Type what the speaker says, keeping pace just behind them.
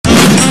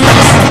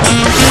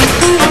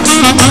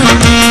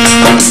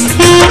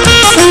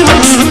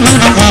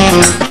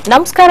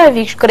ನಮಸ್ಕಾರ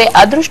ವೀಕ್ಷಕರೇ,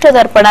 ಅದೃಷ್ಟ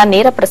ದರ್ಪಣ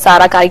ನೇರ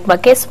ಪ್ರಸಾರ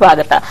ಕಾರ್ಯಕ್ರಮಕ್ಕೆ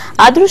ಸ್ವಾಗತ.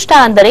 ಅದೃಷ್ಟ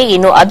ಅಂದರೆ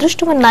ಏನು,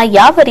 ಅದೃಷ್ಟವನ್ನ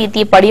ಯಾವ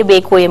ರೀತಿ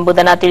ಪಡೆಯಬೇಕು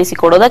ಎಂಬುದನ್ನು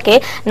ತಿಳಿಸಿಕೊಡೋದಕ್ಕೆ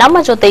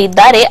ನಮ್ಮ ಜೊತೆ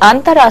ಇದ್ದಾರೆ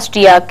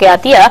ಅಂತಾರಾಷ್ಟ್ರೀಯ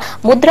ಖ್ಯಾತಿಯ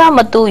ಮುದ್ರಾ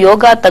ಮತ್ತು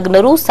ಯೋಗ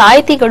ತಜ್ಞರು,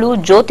 ಸಾಹಿತಿಗಳು,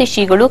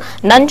 ಜ್ಯೋತಿಷಿಗಳು,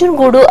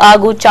 ನಂಜನಗೂಡು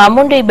ಹಾಗೂ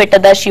ಚಾಮುಂಡಿ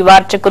ಬೆಟ್ಟದ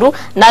ಶಿವಾರ್ಚಕರು,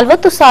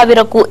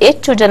 40,000ಕ್ಕೂ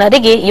ಹೆಚ್ಚು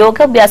ಜನರಿಗೆ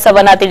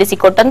ಯೋಗಾಭ್ಯಾಸವನ್ನ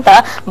ತಿಳಿಸಿಕೊಟ್ಟಂತ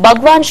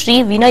ಭಗವಾನ್ ಶ್ರೀ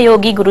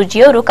ವಿನಯೋಗಿ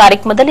ಗುರುಜಿಯವರು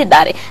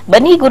ಕಾರ್ಯಕ್ರಮದಲ್ಲಿದ್ದಾರೆ.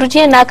 ಬನ್ನಿ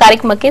ಗುರುಜಿಯನ್ನ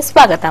ಕಾರ್ಯಕ್ರಮಕ್ಕೆ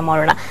ಸ್ವಾಗತ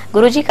ಮಾಡೋಣ.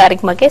 ಗುರುಜಿ,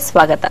 ಕಾರ್ಯಕ್ರಮಕ್ಕೆ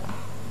ಸ್ವಾಗತ.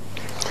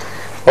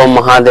 ಓಂ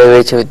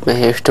ಮಹಾದೇವೇಚ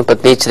ವಿದ್ಮಹೇ ವಿಷ್ಣು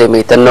ಪತ್ನಿ ಚ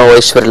ಧೀಮಹಿ ತನ್ನೋ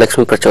ಐಶ್ವರ್ಯ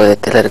ಲಕ್ಷ್ಮಿ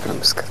ಪ್ರಚೋದಯಾತ್. ಎಲ್ಲರಿಗೂ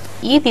ನಮಸ್ಕಾರ.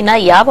 ಈ ದಿನ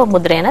ಯಾವ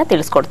ಮುದ್ರೆಯನ್ನ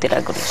ತಿಳಿಸ್ಕೊಡ್ತೀರಾ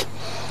ಗುರುಜಿ?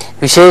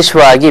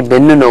 ವಿಶೇಷವಾಗಿ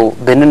ಬೆನ್ನು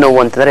ನೋವು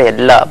ಅಂತಂದ್ರೆ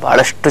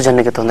ಬಹಳಷ್ಟು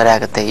ಜನಕ್ಕೆ ತೊಂದರೆ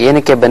ಆಗುತ್ತೆ.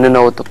 ಏನಕ್ಕೆ ಬೆನ್ನು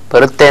ನೋವು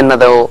ಬರುತ್ತೆ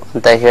ಅನ್ನೋದು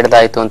ಅಂತ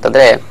ಹೇಳ್ದಾಯ್ತು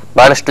ಅಂತಂದ್ರೆ,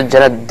 ಬಹಳಷ್ಟು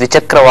ಜನ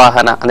ದ್ವಿಚಕ್ರ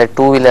ವಾಹನ ಅಂದ್ರೆ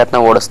 2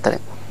 ವೀಲರ್ನ ಓಡಿಸ್ತಾರೆ.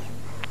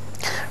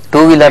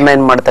 2 ವೀಲರ್ನ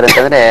ಏನ್ ಮಾಡ್ತಾರೆ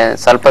ಅಂತಂದ್ರೆ,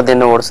 ಸ್ವಲ್ಪ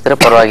ದಿನ ಓಡಿಸಿದ್ರೆ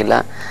ಪರವಾಗಿಲ್ಲ,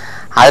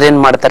 ಆದ್ರೆ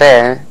ಏನ್ ಮಾಡ್ತಾರೆ,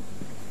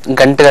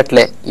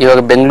 ಗಂಟೆಗಟ್ಲೆ. ಇವಾಗ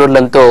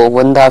ಬೆಂಗಳೂರಲ್ಲಂತೂ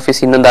ಒಂದು ಆಫೀಸ್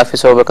ಇನ್ನೊಂದು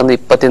ಆಫೀಸ್ ಹೋಗ್ಬೇಕಂದ್ರೆ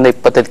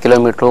 20-25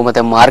 ಕಿಲೋಮೀಟರ್.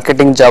 ಮತ್ತೆ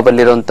ಮಾರ್ಕೆಟಿಂಗ್ ಜಾಬ್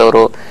ಅಲ್ಲಿ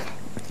ಇರುವಂತವ್ರು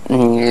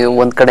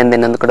ಒಂದ್ ಕಡೆಯಿಂದ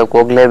ಇನ್ನೊಂದ್ ಕಡೆ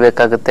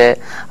ಹೋಗ್ಲೇಬೇಕಾಗುತ್ತೆ,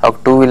 ಅವಾಗ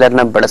 2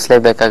 ವೀಲರ್ನ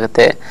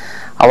ಬಳಸಲೇಬೇಕಾಗುತ್ತೆ.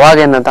 ಅವಾಗ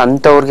ಏನಂತ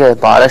ಅಂತವ್ರಿಗೆ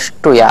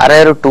ಬಹಳಷ್ಟು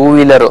ಯಾರ್ಯಾರು 2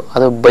 ವೀಲರ್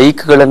ಅದು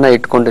ಬೈಕ್ ಗಳನ್ನ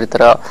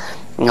ಇಟ್ಕೊಂಡಿರ್ತಾರೋ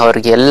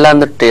ಅವ್ರಿಗೆ ಎಲ್ಲ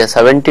ಅಂದ್ರೆ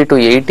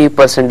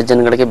 70-80%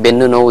 ಜನಗಳಿಗೆ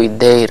ಬೆನ್ನು ನೋವು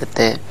ಇದ್ದೇ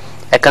ಇರುತ್ತೆ.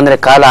 ಯಾಕಂದ್ರೆ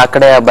ಕಾಲ ಆ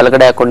ಕಡೆ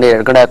ಬಲಗಡೆ ಹಾಕೊಂಡು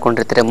ಎಡಗಡೆ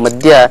ಹಾಕೊಂಡಿರ್ತಾರೆ,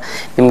 ಮಧ್ಯ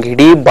ನಿಮ್ಗೆ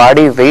ಇಡೀ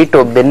ಬಾಡಿ ವೆಯ್ಟ್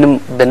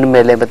ಬೆನ್ನು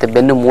ಮೇಲೆ ಮತ್ತೆ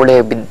ಬೆನ್ನು ಮೂಳೆ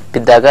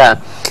ಬಿದ್ದಾಗ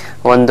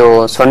ಒಂದು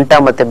ಸೊಂಟ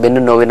ಮತ್ತೆ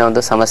ಬೆನ್ನು ನೋವಿನ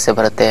ಒಂದು ಸಮಸ್ಯೆ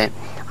ಬರುತ್ತೆ.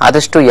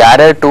 ಆದಷ್ಟು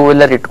ಯಾರ್ಯಾರು 2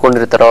 ವೀಲರ್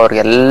ಇಟ್ಕೊಂಡಿರ್ತಾರೋ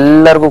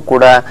ಅವ್ರಿಗೆಲ್ಲರಿಗೂ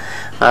ಕೂಡ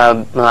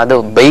ಅದು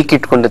ಬೈಕ್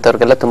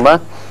ಇಟ್ಕೊಂಡಿರ್ತಾವ್ರಿಗೆಲ್ಲ ತುಂಬಾ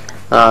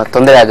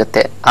ತೊಂದರೆ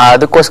ಆಗುತ್ತೆ.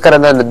 ಅದಕ್ಕೋಸ್ಕರ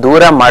ಅದನ್ನು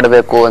ದೂರ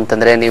ಮಾಡಬೇಕು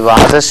ಅಂತಂದ್ರೆ ನೀವು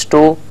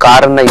ಆದಷ್ಟು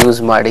ಕಾರನ್ನ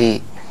ಯೂಸ್ ಮಾಡಿ.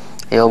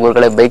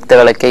 ಒಬ್ಬರುಗಳೇ ಬೈಕ್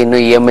ತಗೊಳಕ್ಕೆ ಇನ್ನು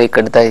EMI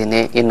ಕಟ್ತಾ ಇದೀನಿ,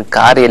 ಇನ್ನು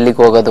ಕಾರ್ ಎಲ್ಲಿಗೆ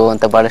ಹೋಗೋದು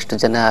ಅಂತ ಬಹಳಷ್ಟು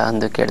ಜನ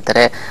ಅಂದು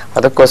ಕೇಳ್ತಾರೆ.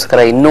 ಅದಕ್ಕೋಸ್ಕರ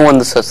ಇನ್ನೂ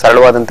ಒಂದು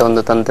ಸರಳವಾದಂತ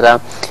ಒಂದು ತಂತ್ರ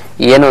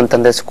ಏನು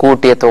ಅಂತಂದ್ರೆ,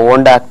 ಸ್ಕೂಟಿ ಅಥವಾ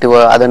ಹೋಂಡಾ ಆಕ್ಟಿವ್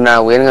ಅದನ್ನ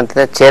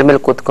ಏನಂತಂದ್ರೆ ಚೇರ್ ಮೇಲೆ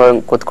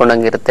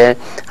ಕೂತ್ಕೊಂಡಂಗಿರುತ್ತೆ,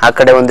 ಆ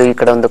ಕಡೆ ಒಂದು ಈ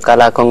ಕಡೆ ಒಂದು ಕಾಲ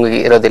ಹಾಕೊಂಡ್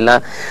ಇರೋದಿಲ್ಲ.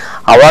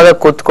 ಅವಾಗ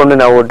ಕೂತ್ಕೊಂಡು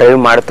ನಾವು ಡ್ರೈವ್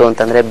ಮಾಡ್ತು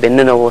ಅಂತಂದ್ರೆ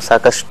ಬೆನ್ನು ನೋವು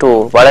ಸಾಕಷ್ಟು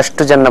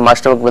ಬಹಳಷ್ಟು ಜನ ನಮ್ಮ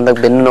ಆಶ್ರಮಕ್ಕೆ ಬಂದಾಗ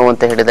ಬೆನ್ನು ನೋವು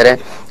ಅಂತ ಹೇಳಿದ್ದಾರೆ.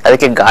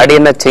 ಅದಕ್ಕೆ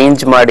ಗಾಡಿಯನ್ನ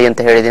ಚೇಂಜ್ ಮಾಡಿ ಅಂತ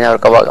ಹೇಳಿದೀನಿ.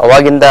 ಅವ್ರಿಗೆ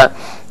ಅವಾಗಿಂದ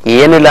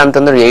ಏನಿಲ್ಲ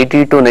ಅಂತಂದ್ರೆ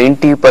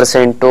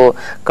 80-90%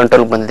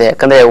 ಕಂಟ್ರೋಲ್ ಬಂದಿದೆ.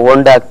 ಯಾಕಂದ್ರೆ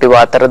ಹೋಂಡಾ ಆಕ್ಟಿವ್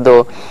ಆ ತರದ್ದು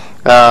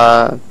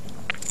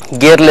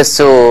ಗೇರ್ಲೆಸ್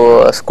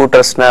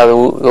ಸ್ಕೂಟರ್ಸ್ ನ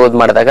ಯೂಸ್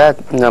ಮಾಡಿದಾಗ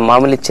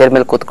ಮಾಮೂಲಿ ಚೇರ್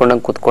ಮೇಲೆ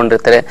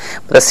ಕೂತ್ಕೊಂಡಿರ್ತಾರೆ.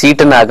 ಮತ್ತೆ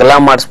ಸೀಟನ್ನ ಅಗಲ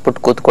ಮಾಡಿಸ್ಬಿಟ್ಟು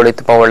ಕೂತ್ಕೊಳ್ಳಿ,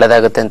 ತುಂಬಾ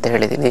ಒಳ್ಳೇದಾಗುತ್ತೆ ಅಂತ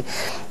ಹೇಳಿದೀನಿ.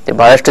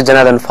 ಬಹಳಷ್ಟು ಜನ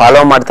ಅದನ್ನ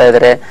ಫಾಲೋ ಮಾಡ್ತಾ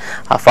ಇದಾರೆ.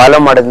 ಆ ಫಾಲೋ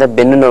ಮಾಡೋದ್ರಿಂದ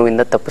ಬೆನ್ನು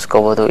ನೋವಿಂದ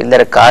ತಪ್ಪಿಸ್ಕೋಬಹುದು.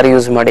 ಇಲ್ಲದ್ರೆ ಕಾರ್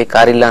ಯೂಸ್ ಮಾಡಿ,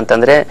 ಕಾರ್ ಇಲ್ಲ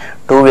ಅಂತಂದ್ರೆ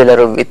 2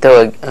 ವೀಲರ್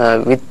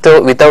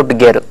ವಿತೌಟ್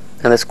ಗೇರ್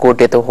ಅಂದ್ರೆ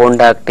ಸ್ಕೂಟಿ ಅಥವಾ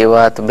ಹೋಂಡಾ ಆಕ್ಟಿವ್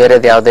ಅಥವಾ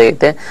ಬೇರೆದು ಯಾವುದೇ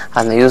ಇದೆ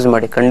ಅದನ್ನ ಯೂಸ್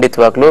ಮಾಡಿ,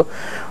 ಖಂಡಿತವಾಗ್ಲೂ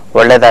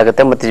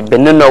ಒಳ್ಳೇದಾಗುತ್ತೆ. ಮತ್ತೆ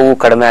ಬೆನ್ನು ನೋವು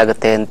ಕಡಿಮೆ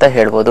ಆಗುತ್ತೆ ಅಂತ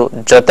ಹೇಳ್ಬೋದು.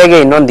 ಜೊತೆಗೆ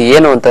ಇನ್ನೊಂದು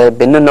ಏನು ಅಂತ,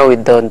 ಬೆನ್ನು ನೋವು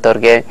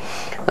ಇದ್ದಂತವ್ರಿಗೆ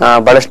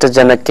ಬಹಳಷ್ಟು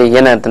ಜನಕ್ಕೆ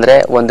ಏನಂತಂದ್ರೆ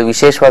ಒಂದು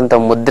ವಿಶೇಷವಾದಂತ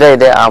ಮುದ್ರೆ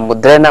ಇದೆ. ಆ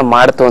ಮುದ್ರೆನ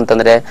ಮಾಡ್ತು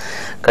ಅಂತಂದ್ರೆ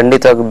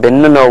ಖಂಡಿತವಾಗಿ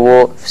ಬೆನ್ನು ನೋವು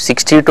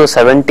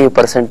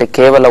 60-70%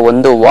 ಕೇವಲ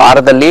 1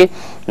 ವಾರದಲ್ಲಿ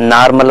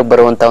ನಾರ್ಮಲ್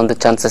ಬರುವಂತ ಒಂದು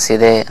ಚಾನ್ಸಸ್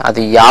ಇದೆ. ಅದು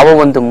ಯಾವ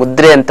ಒಂದು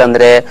ಮುದ್ರೆ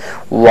ಅಂತಂದ್ರೆ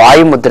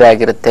ವಾಯು ಮುದ್ರೆ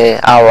ಆಗಿರುತ್ತೆ.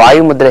 ಆ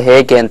ವಾಯು ಮುದ್ರೆ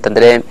ಹೇಗೆ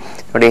ಅಂತಂದ್ರೆ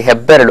ನೋಡಿ,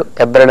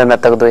 ಹೆಬ್ಬೆರಳನ್ನ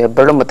ತೆಗೆದು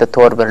ಹೆಬ್ಬೆರಳು ಮತ್ತೆ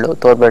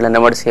ತೋರ್ಬೆರಳನ್ನ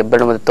ಮಡಿಸಿ,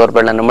 ಹೆಬ್ಬೆರಳು ಮತ್ತೆ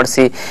ತೋರ್ಬೆರಳನ್ನ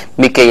ಮಡಿಸಿ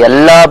ಮಿಕ್ಕ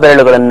ಎಲ್ಲಾ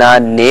ಬೆರಳುಗಳನ್ನ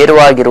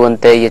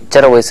ನೇರವಾಗಿರುವಂತೆ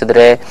ಎಚ್ಚರ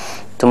ವಹಿಸಿದ್ರೆ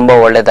ತುಂಬಾ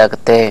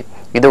ಒಳ್ಳೇದಾಗುತ್ತೆ.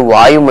 ಇದು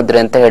ವಾಯು ಮುದ್ರೆ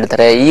ಅಂತ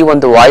ಹೇಳ್ತಾರೆ. ಈ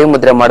ಒಂದು ವಾಯು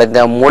ಮುದ್ರೆ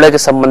ಮಾಡೋದ್ರಿಂದ ಮೂಳೆಗೆ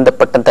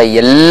ಸಂಬಂಧಪಟ್ಟಂತ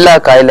ಎಲ್ಲಾ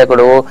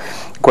ಕಾಯಿಲೆಗಳು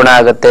ಗುಣ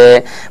ಆಗುತ್ತೆ.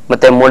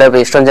 ಮತ್ತೆ ಮೂಳೆ,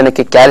 ಎಷ್ಟೊಂದು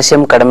ಜನಕ್ಕೆ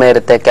ಕ್ಯಾಲ್ಸಿಯಂ ಕಡಿಮೆ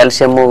ಇರುತ್ತೆ,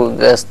 ಕ್ಯಾಲ್ಸಿಯಂ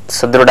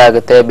ಸದೃಢ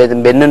ಆಗುತ್ತೆ.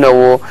 ಬೆನ್ನು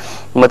ನೋವು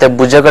ಮತ್ತೆ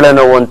ಭುಜಗಳ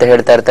ನೋವು ಅಂತ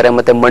ಹೇಳ್ತಾ ಇರ್ತಾರೆ,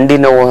 ಮತ್ತೆ ಮಂಡಿ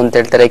ನೋವು ಅಂತ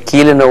ಹೇಳ್ತಾರೆ,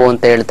 ಕೀಲು ನೋವು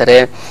ಅಂತ ಹೇಳ್ತಾರೆ.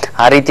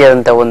 ಆ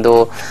ರೀತಿಯಾದಂತ ಒಂದು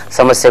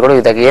ಸಮಸ್ಯೆಗಳು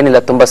ಇದಾಗ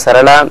ಏನಿಲ್ಲ, ತುಂಬಾ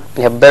ಸರಳ.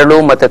 ಹೆಬ್ಬೆರಳು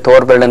ಮತ್ತೆ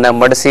ತೋರ್ಬೆರಳನ್ನ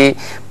ಮಡಿಸಿ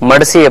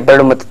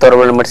ಹೆಬ್ಬೆರಳು ಮತ್ತೆ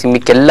ತೋರ್ಬೆರಳು ಮಡಿಸಿ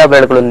ಮಿಕ್ಕೆಲ್ಲ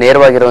ಬೆರಳುಗಳು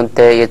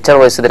ನೇರವಾಗಿರುವಂತೆ ಎಚ್ಚರ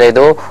ವಹಿಸಿದ್ರೆ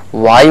ಇದು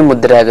ವಾಯು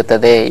ಮುದ್ರೆ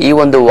ಆಗುತ್ತದೆ. ಈ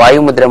ಒಂದು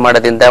ವಾಯು ಮುದ್ರೆ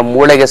ಮಾಡೋದ್ರಿಂದ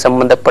ಮೂಳೆಗೆ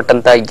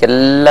ಸಂಬಂಧಪಟ್ಟಂತ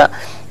ಎಲ್ಲ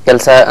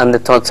ಕೆಲಸ ಅಂದ್ರೆ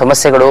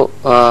ಸಮಸ್ಯೆಗಳು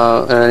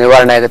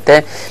ನಿವಾರಣೆ ಆಗುತ್ತೆ.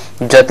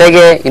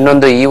 ಜೊತೆಗೆ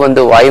ಇನ್ನೊಂದು, ಈ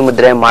ಒಂದು ವಾಯು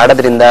ಮುದ್ರೆ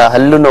ಮಾಡೋದ್ರಿಂದ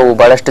ಹಲ್ಲು ನೋವು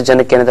ಬಹಳಷ್ಟು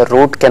ಜನಕ್ಕೆ ಏನಾದ್ರೆ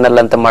ರೂಟ್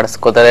ಕೆನಲ್ ಅಂತ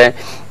ಮಾಡಿಸ್ಕೋತಾರೆ.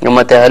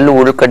 ಮತ್ತೆ ಹಲ್ಲು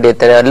ಉಳುಕಡ್ಡಿ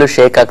ಇರ್ತಾರೆ, ಹಲ್ಲು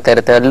ಶೇಕ್ ಆಗ್ತಾ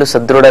ಇರುತ್ತೆ, ಹಲ್ಲು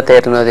ಸದೃಢತೆ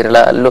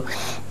ಅನ್ನೋದಿರಲ್ಲ, ಹಲ್ಲು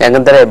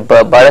ಯಾಕಂದ್ರೆ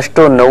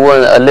ಬಹಳಷ್ಟು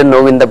ಹಲ್ಲು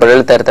ನೋವಿಂದ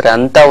ಬಳಲ್ತಾ ಇರ್ತಾರೆ.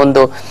 ಅಂತ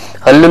ಒಂದು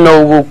ಹಲ್ಲು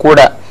ನೋವು ಕೂಡ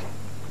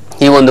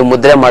ಈ ಒಂದು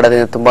ಮುದ್ರೆ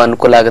ಮಾಡೋದ್ರಿಂದ ತುಂಬಾ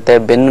ಅನುಕೂಲ ಆಗುತ್ತೆ.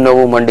 ಬೆನ್ನು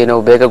ನೋವು, ಮಂಡಿ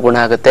ನೋವು ಬೇಗ ಗುಣ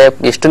ಆಗುತ್ತೆ.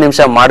 ಎಷ್ಟು ನಿಮಿಷ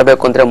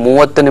ಮಾಡಬೇಕು ಅಂದ್ರೆ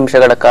 30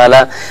 ನಿಮಿಷಗಳ ಕಾಲ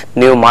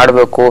ನೀವು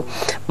ಮಾಡಬೇಕು.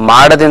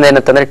 ಮಾಡೋದ್ರಿಂದ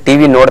ಏನಂತಂದ್ರೆ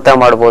ಟಿವಿ ನೋಡ್ತಾ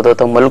ಮಾಡ್ಬೋದು,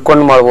 ಅಥವಾ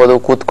ಮಲ್ಕೊಂಡ್ ಮಾಡ್ಬೋದು,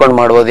 ಕೂತ್ಕೊಂಡ್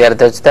ಮಾಡ್ಬೋದು, ಯಾರ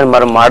ಜೊತೆ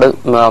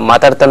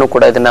ಮಾತಾಡ್ತಾನು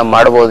ಕೂಡ ಇದನ್ನ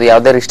ಮಾಡ್ಬೋದು.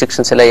 ಯಾವುದೇ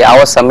ರಿಸ್ಟ್ರಿಕ್ಷನ್ಸ್ ಇಲ್ಲ, ಯಾವ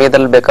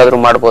ಸಮಯದಲ್ಲಿ ಬೇಕಾದ್ರೂ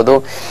ಮಾಡ್ಬೋದು.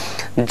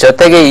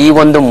 ಜೊತೆಗೆ ಈ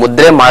ಒಂದು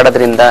ಮುದ್ರೆ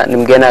ಮಾಡೋದ್ರಿಂದ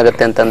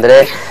ನಿಮ್ಗೇನಾಗುತ್ತೆ ಅಂತಂದ್ರೆ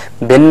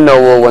ಬೆನ್ನು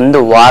ನೋವು 1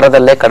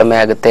 ವಾರದಲ್ಲೇ ಕಡಿಮೆ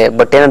ಆಗುತ್ತೆ.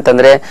 ಬಟ್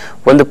ಏನಂತಂದ್ರೆ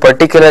ಒಂದು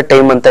ಪರ್ಟಿಕ್ಯುಲರ್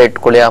ಟೈಮ್ ಅಂತ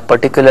ಇಟ್ಕೊಳ್ಳಿ. ಆ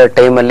ಪರ್ಟಿಕ್ಯುಲರ್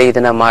ಟೈಮ್ ಅಲ್ಲಿ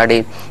ಇದನ್ನ ಮಾಡಿ.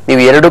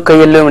 ನೀವು 2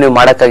 ಕೈಯಲ್ಲೂ ನೀವು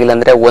ಮಾಡಕ್ಕಾಗಿಲ್ಲ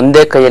ಅಂದ್ರೆ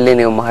ಒಂದೇ ಕೈಯಲ್ಲಿ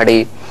ನೀವು ಮಾಡಿ.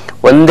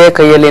 ಒಂದೇ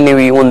ಕೈಯಲ್ಲಿ ನೀವು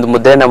ಈ ಒಂದು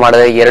ಮುದ್ರೆನ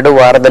ಮಾಡಿದ್ರೆ 2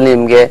 ವಾರದಲ್ಲಿ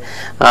ನಿಮ್ಗೆ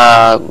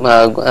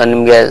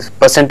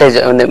ಪರ್ಸೆಂಟೇಜ್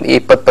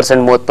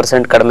 20%,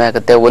 30% ಕಡಿಮೆ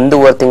ಆಗುತ್ತೆ.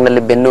 1.5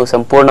 ತಿಂಗಳಲ್ಲಿ ಬೆನ್ನು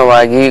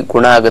ಸಂಪೂರ್ಣವಾಗಿ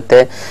ಗುಣ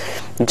ಆಗುತ್ತೆ.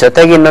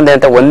 ಜೊತೆಗೆ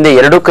ಇನ್ನೊಂದೇಂತ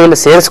ಎರಡು ಕೈಲಿ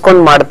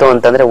ಸೇರಿಸ್ಕೊಂಡು ಮಾಡ್ತು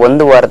ಅಂತಂದ್ರೆ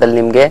 1 ವಾರದಲ್ಲಿ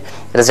ನಿಮ್ಗೆ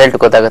ರಿಸಲ್ಟ್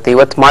ಗೊತ್ತಾಗುತ್ತೆ.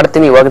 ಇವತ್ತು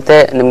ಮಾಡ್ತೀನಿ ಇವಾಗತ್ತೆ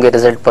ನಿಮ್ಗೆ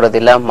ರಿಸಲ್ಟ್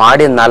ಬರೋದಿಲ್ಲ,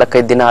 ಮಾಡಿ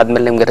 4-5 ದಿನ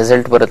ಆದ್ಮೇಲೆ ನಿಮ್ಗೆ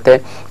ರಿಸಲ್ಟ್ ಬರುತ್ತೆ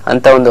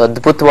ಅಂತ ಒಂದು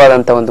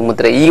ಅದ್ಭುತವಾದಂತ ಒಂದು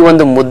ಮುದ್ರೆ. ಈ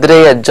ಒಂದು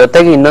ಮುದ್ರೆಯ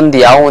ಜೊತೆಗೆ ಇನ್ನೊಂದು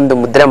ಯಾವ ಒಂದು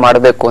ಮುದ್ರೆ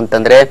ಮಾಡಬೇಕು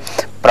ಅಂತಂದ್ರೆ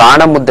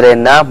ಪ್ರಾಣ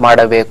ಮುದ್ರೆಯನ್ನ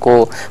ಮಾಡಬೇಕು.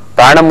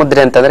 ಪ್ರಾಣ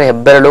ಮುದ್ರೆ ಅಂತಂದ್ರೆ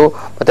ಹೆಬ್ಬೆರಳು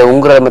ಮತ್ತೆ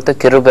ಉಂಗುರ ಮತ್ತು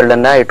ಕಿರು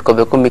ಬೆರಳನ್ನ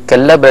ಇಟ್ಕೋಬೇಕು,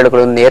 ಮಿಕ್ಕೆಲ್ಲ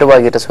ಬೆರಳುಗಳನ್ನು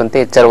ನೇರವಾಗಿರಿಸುವಂತೆ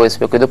ಎಚ್ಚರ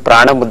ವಹಿಸಬೇಕು. ಇದು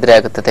ಪ್ರಾಣ ಮುದ್ರೆ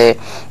ಆಗುತ್ತದೆ.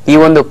 ಈ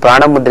ಒಂದು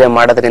ಪ್ರಾಣ ಮುದ್ರೆ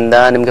ಮಾಡೋದ್ರಿಂದ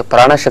ನಿಮ್ಗೆ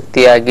ಪ್ರಾಣ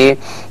ಶಕ್ತಿಯಾಗಿ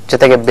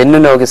ಜೊತೆಗೆ ಬೆನ್ನು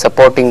ನೋವಿಗೆ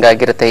ಸಪೋರ್ಟಿಂಗ್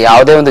ಆಗಿರುತ್ತೆ.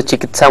 ಯಾವುದೇ ಒಂದು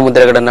ಚಿಕಿತ್ಸಾ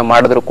ಮುದ್ರೆಗಳನ್ನ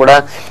ಮಾಡಿದ್ರು ಕೂಡ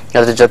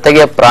ಅದ್ರ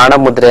ಜೊತೆಗೆ ಪ್ರಾಣ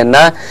ಮುದ್ರೆಯನ್ನ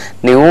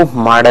ನೀವು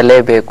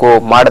ಮಾಡಲೇಬೇಕು.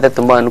 ಮಾಡದೆ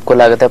ತುಂಬಾ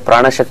ಅನುಕೂಲ ಆಗುತ್ತೆ.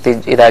 ಪ್ರಾಣ ಶಕ್ತಿ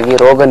ಇದಾಗಿ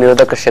ರೋಗ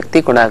ನಿರೋಧಕ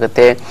ಶಕ್ತಿ ಗುಣ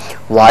ಆಗುತ್ತೆ.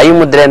 ವಾಯು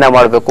ಮುದ್ರೆಯನ್ನ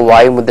ಮಾಡಬೇಕು.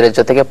 ವಾಯು ಮುದ್ರೆ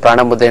ಜೊತೆಗೆ ಪ್ರಾಣ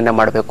ಮುದ್ರೆಯನ್ನ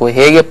ಮಾಡಬೇಕು.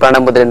 ಹೇಗೆ ಪ್ರಾಣ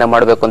ಮುದ್ರೆಯನ್ನ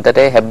ಮಾಡಬೇಕು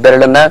ಅಂತಂದ್ರೆ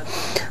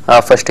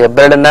ಫಸ್ಟ್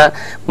ಹೆಬ್ಬೆರಳನ್ನ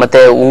ಮತ್ತೆ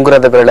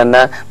ಉಂಗುರದ ಬೆರಳನ್ನ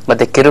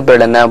ಮತ್ತೆ ಕಿರು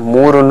ಬೆರಳನ್ನ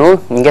ಮೂರನ್ನು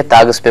ಹಿಂಗೆ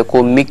ತಾಗಿಸ್ಬೇಕು.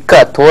 ಮಿಕ್ಕ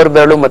ತೋರ್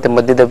ಬೆರಳು ಮತ್ತೆ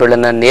ಮಧ್ಯದ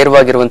ಬೆರಳನ್ನ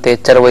ನೇರವಾಗಿರುವಂತೆ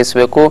ಎಚ್ಚರ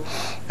ವಹಿಸಬೇಕು.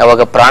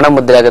 ಅವಾಗ ಪ್ರಾಣ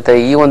ಮುದ್ರೆ ಆಗುತ್ತೆ.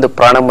 ಈ ಒಂದು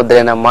ಪ್ರಾಣ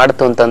ಮುದ್ರೆಯನ್ನ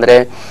ಮಾಡ್ತು ಅಂತಂದ್ರೆ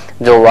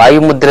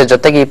ವಾಯು ಮುದ್ರೆ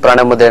ಜೊತೆಗೆ ಈ ಪ್ರಾಣ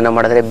ಮುದ್ರೆಯನ್ನ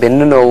ಮಾಡಿದ್ರೆ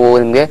ಬೆನ್ನು ನೋವು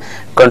ನಿಮ್ಗೆ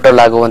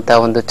ಕಂಟ್ರೋಲ್ ಆಗುವಂತ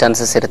ಒಂದು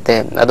ಚಾನ್ಸಸ್ ಇರುತ್ತೆ.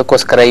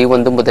 ಅದಕ್ಕೋಸ್ಕರ ಈ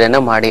ಒಂದು ಮುದ್ರೆಯನ್ನ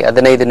ಮಾಡಿ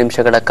 15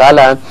 ನಿಮಿಷಗಳ ಕಾಲ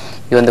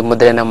ಈ ಒಂದು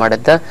ಮುದ್ರೆಯನ್ನ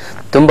ಮಾಡಿದ್ದ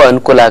ತುಂಬಾ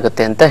ಅನುಕೂಲ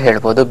ಆಗುತ್ತೆ ಅಂತ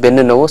ಹೇಳ್ಬೋದು.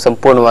 ಬೆನ್ನು ನೋವು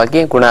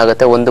ಸಂಪೂರ್ಣವಾಗಿ ಗುಣ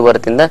ಆಗುತ್ತೆ. 1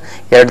 ವಾರದಿಂದ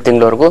 2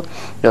 ತಿಂಗಳವರೆಗೂ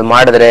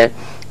ಮಾಡಿದ್ರೆ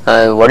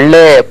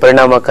ಒಳ್ಳೆ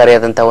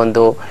ಪರಿಣಾಮಕಾರಿಯಾದಂತ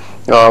ಒಂದು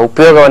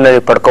ಉಪಯೋಗವನ್ನ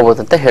ನೀವು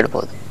ಪಡ್ಕೋಬಹುದು ಅಂತ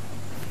ಹೇಳ್ಬೋದು.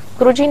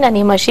 ಗುರುಜಿ,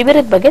 ನಿಮ್ಮ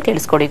ಶಿಬಿರದ ಬಗ್ಗೆ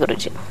ತಿಳಿಸ್ಕೊಡಿ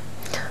ಗುರುಜಿ.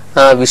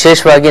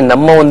 ವಿಶೇಷವಾಗಿ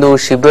ನಮ್ಮ ಒಂದು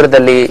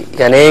ಶಿಬಿರದಲ್ಲಿ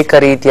ಅನೇಕ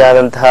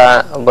ರೀತಿಯಾದಂತಹ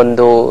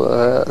ಒಂದು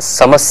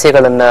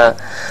ಸಮಸ್ಯೆಗಳನ್ನ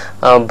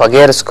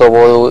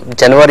ಬಗೆಹರಿಸ್ಕೋಬಹುದು.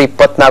 ಜನವರಿ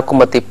 24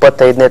 ಮತ್ತು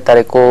 25ನೇ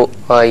ತಾರೀಕು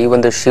ಈ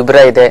ಒಂದು ಶಿಬಿರ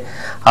ಇದೆ.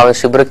 ಆ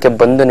ಶಿಬಿರಕ್ಕೆ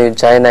ಬಂದು ನೀವು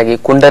ಜಾಯ್ನ್ ಆಗಿ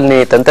ಕುಂಡಲಿನಿ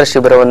ತಂತ್ರ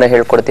ಶಿಬಿರವನ್ನ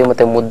ಹೇಳ್ಕೊಡ್ತೀವಿ,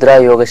 ಮತ್ತೆ ಮುದ್ರಾ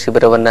ಯೋಗ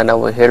ಶಿಬಿರವನ್ನ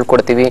ನಾವು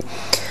ಹೇಳ್ಕೊಡ್ತೀವಿ.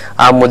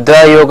 ಆ ಮುದ್ರಾ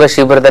ಯೋಗ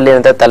ಶಿಬಿರದಲ್ಲಿ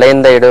ಅಂತ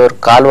ತಲೆಯಿಂದ ಹಿಡಿಯೋರು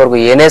ಕಾಲ್ವರೆಗೂ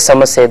ಏನೇ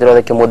ಸಮಸ್ಯೆ ಇದ್ರು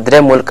ಅದಕ್ಕೆ ಮುದ್ರೆ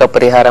ಮೂಲಕ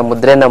ಪರಿಹಾರ.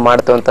 ಮುದ್ರೆನ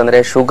ಮಾಡ್ತು ಅಂತಂದ್ರೆ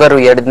ಶುಗರ್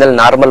 2 ದಿನದಲ್ಲಿ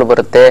ನಾರ್ಮಲ್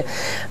ಬರುತ್ತೆ.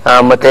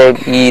 ಮತ್ತೆ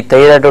ಈ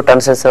ಥೈರಾಯ್ಡ್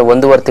ಟಾನ್ಸಿಲ್ಸ್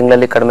 1.5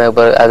 ತಿಂಗಳಲ್ಲಿ ಕಡಿಮೆ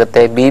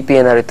ಆಗುತ್ತೆ. BP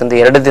ಏನಾದ್ರು ಇತ್ತಂದ್ರೆ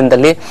 2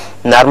 ದಿನದಲ್ಲಿ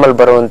ನಾರ್ಮಲ್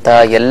ಬರುವಂತ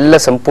ಎಲ್ಲ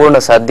ಸಂಪೂರ್ಣ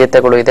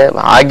ಸಾಧ್ಯತೆಗಳು ಇದೆ,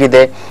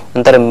 ಆಗಿದೆ.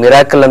 ಒಂಥರ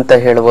ಮಿರಾಕಲ್ ಅಂತ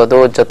ಹೇಳ್ಬೋದು.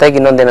 ಜೊತೆಗೆ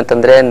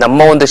ಇನ್ನೊಂದೇನಂತಂದ್ರೆ ನಮ್ಮ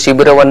ಒಂದು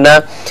ಶಿಬಿರವನ್ನ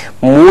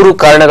 3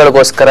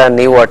 ಕಾರಣಗಳಿಗೋಸ್ಕರ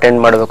ನೀವು ಅಟೆಂಡ್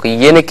ಮಾಡಬೇಕು.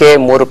 ಏನಕ್ಕೆ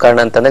 3 ಕಾರಣ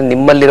ಅಂತಂದ್ರೆ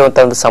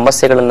ನಿಮ್ಮಲ್ಲಿರುವಂತಹ ಒಂದು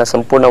ಸಮಸ್ಯೆಗಳನ್ನ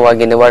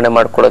ಸಂಪೂರ್ಣವಾಗಿ ನಿವಾರಣೆ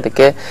ಮಾಡ್ಕೊಳ್ಳೋದಕ್ಕೆ,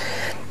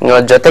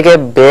 ಜೊತೆಗೆ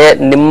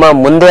ನಿಮ್ಮ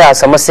ಮುಂದೆ ಆ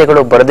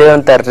ಸಮಸ್ಯೆಗಳು ಬರದೇ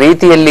ಇರುವಂತ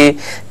ರೀತಿಯಲ್ಲಿ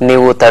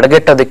ನೀವು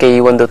ತಡೆಗಟ್ಟೋದಕ್ಕೆ ಈ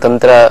ಒಂದು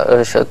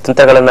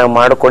ತಂತ್ರಗಳನ್ನ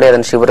ಮಾಡಿಕೊಡಿ.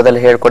 ಅದನ್ನ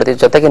ಶಿಬಿರದಲ್ಲಿ ಹೇಳ್ಕೊಡ್ತೀವಿ.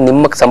 ಜೊತೆಗೆ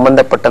ನಿಮಗೆ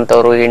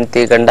ಸಂಬಂಧಪಟ್ಟಂತವ್ರು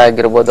ಹೆಂಡತಿ ಗಂಡ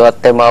ಆಗಿರ್ಬೋದು,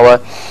 ಅತ್ತೆ ಮಾವ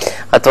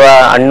ಅಥವಾ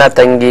ಅಣ್ಣ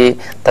ತಂಗಿ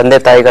ತಂದೆ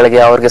ತಾಯಿಗಳಿಗೆ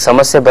ಅವ್ರಿಗೆ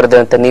ಸಮಸ್ಯೆ ಬರದೆ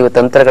ಅಂತ ನೀವು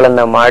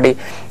ತಂತ್ರಗಳನ್ನ ಮಾಡಿ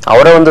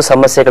ಅವರ ಒಂದು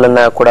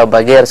ಸಮಸ್ಯೆಗಳನ್ನ ಕೂಡ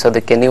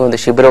ಬಗೆಹರಿಸೋದಕ್ಕೆ ನೀವು ಒಂದು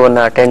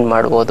ಶಿಬಿರವನ್ನ ಅಟೆಂಡ್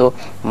ಮಾಡಬಹುದು.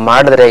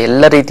 ಮಾಡಿದ್ರೆ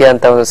ಎಲ್ಲ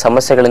ರೀತಿಯಾದಂತಹ ಒಂದು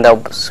ಸಮಸ್ಯೆಗಳಿಂದ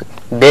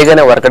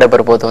ಬೇಗನೆ ಹೊರಗಡೆ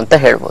ಬರ್ಬೋದು ಅಂತ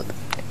ಹೇಳ್ಬೋದು.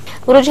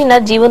 ಗುರುಜಿನ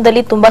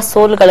ಜೀವನದಲ್ಲಿ ತುಂಬಾ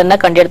ಸೋಲುಗಳನ್ನ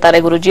ಕಂಡಿರ್ತಾರೆ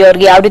ಗುರುಜಿ.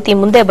 ಅವ್ರಿಗೆ ಯಾವ ರೀತಿ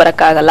ಮುಂದೆ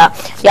ಬರಕ್ಕಾಗಲ್ಲ,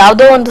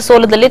 ಯಾವ್ದೋ ಒಂದು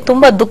ಸೋಲದಲ್ಲಿ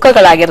ತುಂಬಾ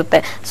ದುಃಖಗಳಾಗಿರುತ್ತೆ.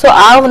 ಸೊ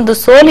ಆ ಒಂದು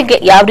ಸೋಲಿಗೆ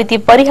ಯಾವ ರೀತಿ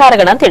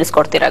ಪರಿಹಾರಗಳನ್ನ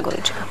ತಿಳಿಸ್ಕೊಡ್ತೀರಾ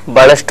ಗುರುಜಿ?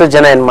 ಬಹಳಷ್ಟು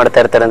ಜನ ಏನ್ ಮಾಡ್ತಾ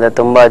ಇರ್ತಾರೆ ಅಂದ್ರೆ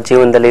ತುಂಬಾ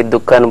ಜೀವನದಲ್ಲಿ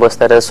ದುಃಖ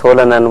ಅನುಭವಿಸ್ತಾರೆ,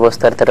 ಸೋಲನ್ನ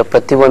ಅನುಭವಿಸ್ತಾ ಇರ್ತಾರೆ.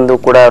 ಪ್ರತಿಯೊಂದು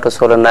ಕೂಡ ಅವರು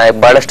ಸೋಲನ್ನ,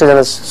 ಬಹಳಷ್ಟು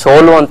ಜನ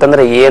ಸೋಲು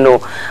ಅಂತಂದ್ರೆ ಏನು,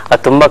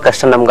 ಅದು ತುಂಬಾ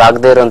ಕಷ್ಟ, ನಮ್ಗೆ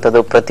ಆಗದೆ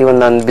ಇರುವಂತದ್ದು.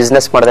 ಪ್ರತಿಯೊಂದು ನಾನು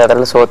ಬಿಸ್ನೆಸ್ ಮಾಡಿದೆ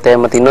ಅದರಲ್ಲಿ ಸೋತೆ,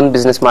 ಮತ್ತೆ ಇನ್ನೊಂದು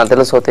ಬಿಸ್ನೆಸ್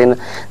ಮಾಡಿದ್ರಲ್ಲೂ ಸೋತೆ.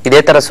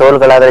 ಇದೇ ತರ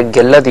ಸೋಲುಗಳಾದ್ರೆ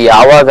ಗೆಲ್ಲದು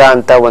ಯಾವಾಗ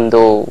ಅಂತ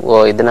ಒಂದು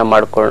ಇದನ್ನ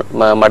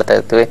ಮಾಡ್ತಾ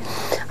ಇರ್ತೀವಿ.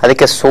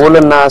 ಅದಕ್ಕೆ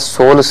ಸೋಲನ್ನ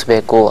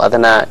ಸೋಲಿಸ್ಬೇಕು,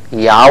 ಅದನ್ನ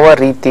ಯಾವ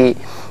ರೀತಿ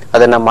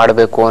ಅದನ್ನ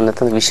ಮಾಡಬೇಕು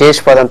ಅನ್ನೋದು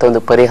ವಿಶೇಷವಾದಂತ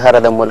ಒಂದು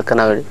ಪರಿಹಾರದ ಮೂಲಕ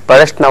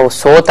ನಾವು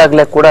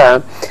ಸೋತಾಗ್ಲೇ ಕೂಡ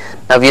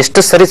ನಾವು ಎಷ್ಟು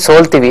ಸರಿ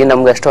ಸೋಲ್ತೀವಿ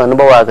ನಮ್ಗೆ ಅಷ್ಟು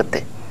ಅನುಭವ ಆಗುತ್ತೆ.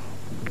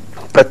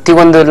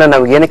 ಪ್ರತಿಯೊಂದು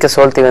ನಾವು ಏನಕ್ಕೆ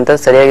ಸೋಲ್ತೀವಿ ಅಂತ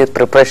ಸರಿಯಾಗಿ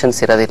ಪ್ರಿಪರೇಷನ್ಸ್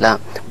ಇರೋದಿಲ್ಲ.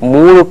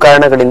 3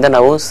 ಕಾರಣಗಳಿಂದ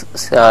ನಾವು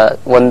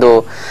ಒಂದು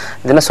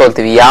ಇದನ್ನ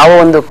ಸೋಲ್ತೀವಿ. ಯಾವ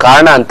ಒಂದು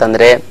ಕಾರಣ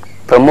ಅಂತಂದ್ರೆ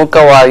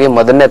ಪ್ರಮುಖವಾಗಿ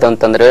ಮೊದಲನೇದು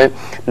ಅಂತಂದ್ರೆ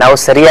ನಾವು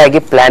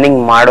ಸರಿಯಾಗಿ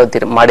ಪ್ಲಾನಿಂಗ್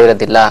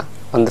ಮಾಡಿರೋದಿಲ್ಲ,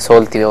 ಒಂದು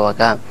ಸೋಲ್ತೀವಿ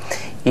ಅವಾಗ.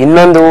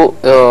 ಇನ್ನೊಂದು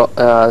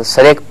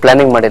ಸರಿಯಾಗಿ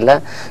ಪ್ಲಾನಿಂಗ್ ಮಾಡಿಲ್ಲ,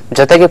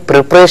 ಜೊತೆಗೆ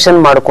ಪ್ರಿಪರೇಷನ್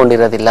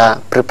ಮಾಡ್ಕೊಂಡಿರೋದಿಲ್ಲ.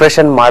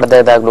 ಪ್ರಿಪರೇಷನ್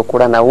ಮಾಡದಾಗ್ಲೂ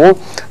ಕೂಡ ನಾವು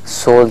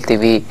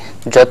ಸೋಲ್ತೀವಿ.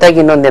 ಜೊತೆಗೆ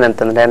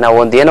ಇನ್ನೊಂದೇನಂತಂದ್ರೆ ನಾವು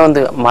ಏನೋ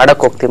ಒಂದು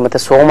ಮಾಡಕ್ ಹೋಗ್ತೀವಿ,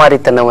 ಮತ್ತೆ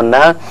ಸೋಮಾರಿತನವನ್ನ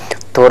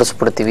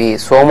ತೋರಿಸ್ಬಿಡ್ತೀವಿ.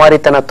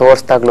 ಸೋಮಾರಿತನ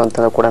ತೋರಿಸ್ದಾಗ್ಲು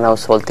ಅಂತಂದ್ರೆ ಕೂಡ ನಾವು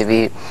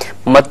ಸೋಲ್ತೀವಿ.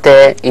 ಮತ್ತೆ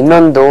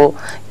ಇನ್ನೊಂದು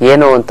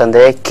ಏನು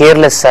ಅಂತಂದ್ರೆ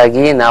ಕೇರ್ಲೆಸ್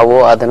ಆಗಿ ನಾವು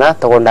ಅದನ್ನ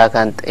ತಗೊಂಡಾಗ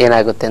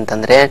ಏನಾಗುತ್ತೆ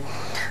ಅಂತಂದ್ರೆ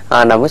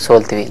ನಾವು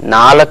ಸೋಲ್ತೀವಿ.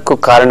 4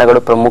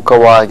 ಕಾರಣಗಳು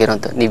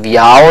ಪ್ರಮುಖವಾಗಿರುವಂತ.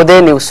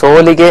 ನೀವು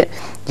ಸೋಲಿಗೆ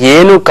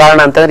ಏನು ಕಾರಣ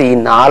ಅಂತಂದ್ರೆ ಈ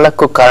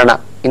 4 ಕಾರಣ.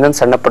 ಇನ್ನೊಂದು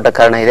ಸಣ್ಣ ಪುಟ್ಟ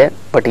ಕಾರಣ ಇದೆ,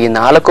 ಬಟ್ ಈ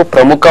 4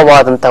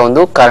 ಪ್ರಮುಖವಾದಂತ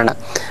ಒಂದು ಕಾರಣ.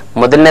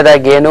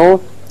 ಮೊದಲನೇದಾಗಿ ಏನು,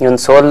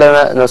 ಒಂದು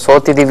ನಾವು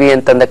ಸೋತಿದೀವಿ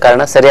ಅಂತಂದ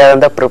ಕಾರಣ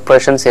ಸರಿಯಾದಂತ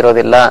ಪ್ರಿಪರೇಷನ್ಸ್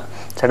ಇರೋದಿಲ್ಲ.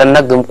 ಸಡನ್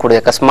ಆಗಿ ಧುಮುಕುಡಿದೆ,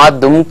 ಅಕಸ್ಮಾತ್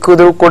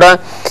ಧುಮುಕಿದ್ರು ಕೂಡ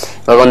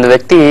ಇವಾಗ ಒಂದು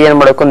ವ್ಯಕ್ತಿ ಏನ್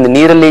ಮಾಡ್ಬೇಕು, ಒಂದು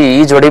ನೀರಲ್ಲಿ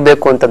ಈಜು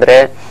ಹೊಡಿಬೇಕು ಅಂತಂದ್ರೆ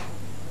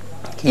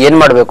ಏನ್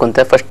ಮಾಡ್ಬೇಕು ಅಂತ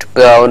ಫಸ್ಟ್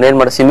ಅವನೇನ್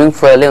ಮಾಡ ಸ್ವಿಮ್ಮಿಂಗ್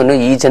ಪೂಲ್ ಅಲ್ಲಿ ಅವನು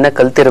ಈಜನ್ನ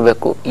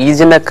ಕಲ್ತಿರ್ಬೇಕು.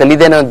 ಈಜನ್ನ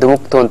ಕಲಿದೆ ನಾವು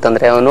ಧುಮುಕ್ತು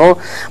ಅಂತಂದ್ರೆ ಅವನು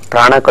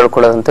ಪ್ರಾಣ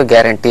ಕಳ್ಕೊಳ್ಳೋದಂತೂ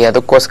ಗ್ಯಾರಂಟಿ.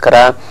 ಅದಕ್ಕೋಸ್ಕರ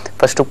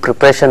ಫಸ್ಟ್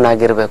ಪ್ರಿಪರೇಷನ್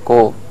ಆಗಿರ್ಬೇಕು.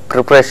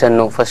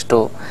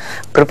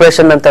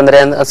 ಪ್ರಿಪರೇಷನ್ ಅಂತಂದ್ರೆ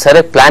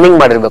ಸರಿಯಾಗಿ ಪ್ಲಾನಿಂಗ್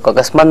ಮಾಡಿರ್ಬೇಕು.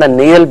 ಅಕಸ್ಮಾತ್ ನಾನು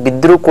ನೀರಲ್ಲಿ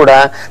ಬಿದ್ದರೂ ಕೂಡ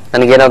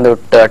ನನಗೇನೋ ಒಂದು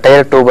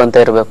ಟೈರ್ ಟ್ಯೂಬ್ ಅಂತ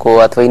ಇರಬೇಕು,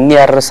 ಅಥವಾ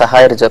ಇನ್ಯಾರ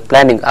ಸಹಾಯ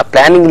ಪ್ಲಾನಿಂಗ್. ಆ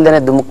ಪ್ಲಾನಿಂಗ್ ಇಲ್ದೇನೆ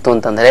ಧುಮುಕ್ತು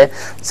ಅಂತಂದ್ರೆ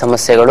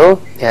ಸಮಸ್ಯೆಗಳು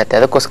ಇರುತ್ತೆ.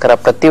 ಅದಕ್ಕೋಸ್ಕರ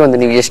ಪ್ರತಿಯೊಂದು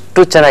ನೀವು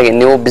ಎಷ್ಟು ಚೆನ್ನಾಗಿ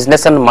ನೀವು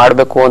ಬಿಸ್ನೆಸ್ ಅನ್ನು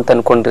ಮಾಡಬೇಕು ಅಂತ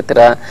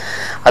ಅನ್ಕೊಂಡಿರ್ತೀರಾ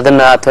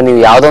ಅದನ್ನ, ಅಥವಾ ನೀವು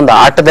ಯಾವುದೋ ಒಂದು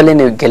ಆಟದಲ್ಲಿ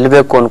ನೀವು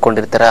ಗೆಲ್ಲಬೇಕು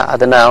ಅನ್ಕೊಂಡಿರ್ತೀರಾ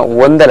ಅದನ್ನ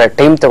ಒಂದಲ್ಲ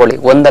ಟೈಮ್ ತಗೊಳ್ಳಿ,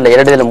 ಒಂದಲ್ಲ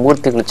 2 ದಿನ 3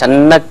 ತಿಂಗಳು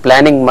ಚೆನ್ನಾಗಿ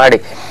ಪ್ಲಾನಿಂಗ್ ಮಾಡಿ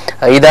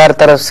 5-6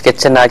 ತರ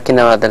ಸ್ಕೆಚ್ ಅನ್ನ ಹಾಕಿ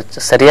ನಾವು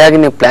ಅದನ್ನ ಸರಿಯಾಗಿ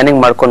ನೀವು ಪ್ಲಾನಿಂಗ್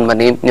ಮಾಡ್ಕೊಂಡು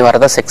ಬನ್ನಿ, ನೀವು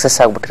ಅರ್ಧ ಸಕ್ಸಸ್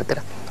ಆಗ್ಬಿಟ್ಟಿರ್ತೀರ.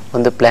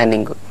 ಒಂದು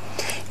ಪ್ಲಾನಿಂಗ್.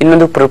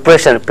 ಇನ್ನೊಂದು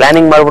ಪ್ರಿಪ್ರೇಷನ್.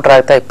 ಪ್ಲಾನಿಂಗ್ ಮಾಡ್ಬಿಟ್ರೆ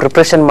ಆಗ್ತಾ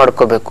ಪ್ರಿಪ್ರೇಷನ್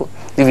ಮಾಡ್ಕೋಬೇಕು.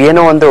 ನೀವು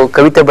ಏನೋ ಒಂದು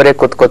ಕವಿತೆ ಬರೆಯಕ್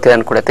ಕೂತ್ಕೋತೀರ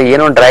ಅನ್ಕೊಡುತ್ತೆ,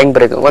 ಏನೋ ಒಂದು ಡ್ರಾಯಿಂಗ್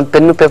ಬರೆಯಕ್ಕೆ ಒಂದು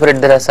ಪೆನ್ನು ಪೇಪರ್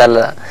ಇದ್ದರೆ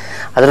ಸಾಲ.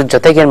 ಅದ್ರ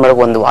ಜೊತೆಗೆ ಏನ್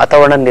ಮಾಡ್ಬೇಕು, ಒಂದು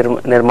ವಾತಾವರಣ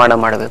ನಿರ್ಮಾಣ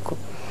ಮಾಡಬೇಕು.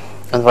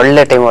 ಒಂದು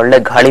ಒಳ್ಳೆ ಟೈಮ್, ಒಳ್ಳೆ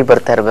ಗಾಳಿ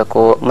ಬರ್ತಾ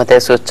ಇರಬೇಕು, ಮತ್ತೆ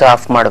ಸ್ವಿಚ್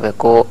ಆಫ್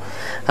ಮಾಡಬೇಕು,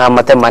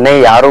 ಮತ್ತೆ ಮನೆ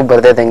ಯಾರು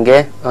ಬರ್ದೇದಂಗೆ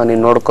ನೀವು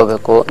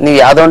ನೋಡ್ಕೋಬೇಕು. ನೀವು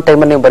ಯಾವ್ದೋ ಒಂದು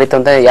ಟೈಮಲ್ಲಿ ನೀವು ಬರೀತು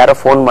ಅಂತ ಯಾರೋ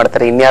ಫೋನ್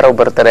ಮಾಡ್ತಾರೆ, ಇನ್ಯಾರೋ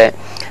ಬರ್ತಾರೆ,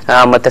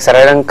 ಮತ್ತೆ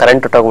ಸಡನ್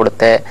ಕರೆಂಟ್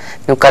ಹೊಟ್ಟೋಗ್ಬಿಡುತ್ತೆ.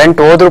 ನೀವು ಕರೆಂಟ್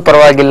ಹೋದ್ರೂ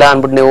ಪರವಾಗಿಲ್ಲ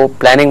ಅಂದ್ಬಿಟ್ಟು ನೀವು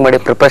ಪ್ಲಾನಿಂಗ್ ಮಾಡಿ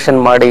ಪ್ರಿಪರೇಷನ್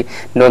ಮಾಡಿ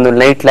ನೀವೊಂದು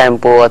ಲೈಟ್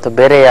ಲ್ಯಾಂಪು ಅಥವಾ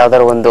ಬೇರೆ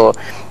ಯಾವ್ದಾದ್ರು ಒಂದು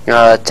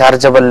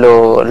ಚಾರ್ಜಬಲ್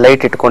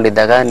ಲೈಟ್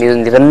ಇಟ್ಕೊಂಡಿದ್ದಾಗ ನೀವು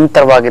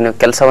ನಿರಂತರವಾಗಿ ನೀವು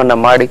ಕೆಲಸವನ್ನ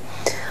ಮಾಡಿ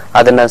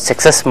ಅದನ್ನ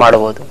ಸಕ್ಸಸ್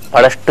ಮಾಡಬಹುದು.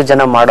 ಬಹಳಷ್ಟು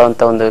ಜನ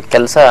ಮಾಡುವಂತ ಒಂದು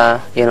ಕೆಲಸ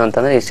ಏನು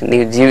ಅಂತಂದ್ರೆ,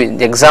 ನೀವು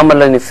ಎಕ್ಸಾಮ್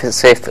ಅಲ್ಲಿ ನೀವು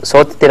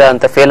ಸೋತಿದ್ದೀರಾ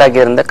ಅಂತ ಫೇಲ್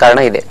ಆಗಿರೋದ್ರಿಂದ ಕಾರಣ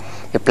ಇದೆ,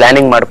 ನೀವು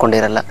ಪ್ಲಾನಿಂಗ್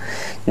ಮಾಡ್ಕೊಂಡಿರಲ್ಲ.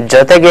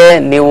 ಜೊತೆಗೆ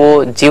ನೀವು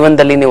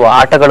ಜೀವನದಲ್ಲಿ ನೀವು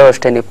ಆಟಗಳು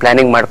ಅಷ್ಟೇ ನೀವು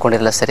ಪ್ಲಾನಿಂಗ್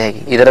ಮಾಡ್ಕೊಂಡಿರಲ್ಲ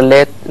ಸರಿಯಾಗಿ,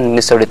 ಇದರಲ್ಲೇ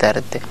ಮಿಸ್ ಹೊಡಿತಾ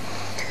ಇರುತ್ತೆ.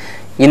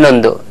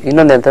 ಇನ್ನೊಂದು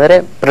ಅಂತಂದ್ರೆ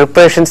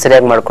ಪ್ರಿಪರೇಷನ್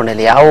ಸರಿಯಾಗಿ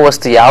ಮಾಡ್ಕೊಂಡಿಲ್ಲ. ಯಾವ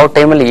ವಸ್ತು ಯಾವ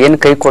ಟೈಮಲ್ಲಿ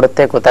ಏನ್ ಕೈ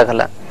ಕೊಡುತ್ತೆ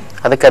ಗೊತ್ತಾಗಲ್ಲ,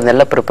 ಅದಕ್ಕೆ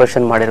ಅದನ್ನೆಲ್ಲ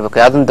ಪ್ರಿಪರೇಷನ್ ಮಾಡಿರ್ಬೇಕು.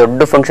 ಯಾವ್ದೊಂದು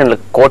ದೊಡ್ಡ ಫಂಕ್ಷನ್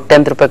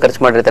ಕೋಟ್ಯಾಂತರ ರೂಪಾಯಿ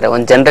ಖರ್ಚು ಮಾಡಿರ್ತಾರೆ,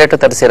 ಒಂದು ಜನರೇಟರ್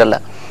ತರಿಸಿರಲ್ಲ,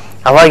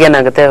 ಅವಾಗ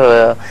ಏನಾಗುತ್ತೆ,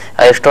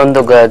 ಎಷ್ಟೊಂದು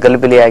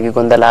ಗಲಿಬಿಲಿಯಾಗಿ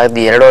ಗೊಂದಲ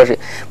ಆಗಿ 2 ವರ್ಷ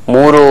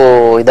 3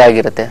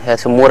 ಇದಾಗಿರುತ್ತೆ.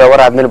 3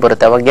 ಅವರ್ ಆದ್ಮೇಲೆ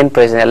ಬರುತ್ತೆ, ಅವಾಗ ಏನ್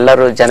ಪ್ರಯೋಜನ?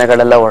 ಎಲ್ಲರೂ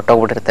ಜನಗಳೆಲ್ಲ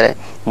ಹೊರಟೋಗ್ಬಿಟ್ಟಿರ್ತಾರೆ.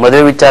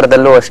 ಮದುವೆ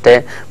ವಿಚಾರದಲ್ಲೂ ಅಷ್ಟೇ,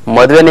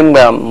 ಮದುವೆ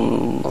ನಿಮ್ಗೆ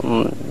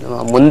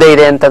ಮುಂದೆ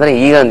ಇದೆ ಅಂತಂದ್ರೆ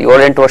ಈಗ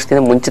 7-8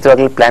 ವರ್ಷದಿಂದ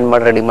ಮುಂಚಿತವಾಗ್ಲೂ ಪ್ಲಾನ್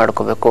ಮಾಡಿ ರೆಡಿ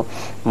ಮಾಡ್ಕೋಬೇಕು.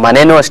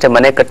 ಮನೆನೂ ಅಷ್ಟೇ,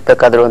 ಮನೆ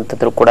ಕಟ್ಬೇಕಾದ್ರು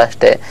ಅಂತಂದ್ರು ಕೂಡ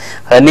ಅಷ್ಟೇ,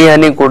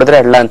 ಹನಿ ಕುಡಿದ್ರೆ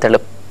ಅಲ್ಲ ಅಂತ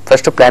ಹೇಳಿ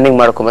ಫಸ್ಟ್ ಪ್ಲಾನಿಂಗ್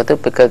ಮಾಡ್ಕೊಬೇಕು,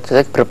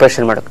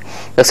 ಪ್ರಿಪರೇಷನ್ ಮಾಡಬೇಕು.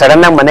 ಇವಾಗ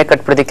ಸಡನ್ ಆಗಿ ಮನೆ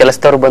ಕಟ್ಬಿಡ್ತೀವಿ,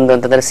 ಕೆಲಸದವ್ರು ಬಂದು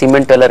ಅಂತಂದ್ರೆ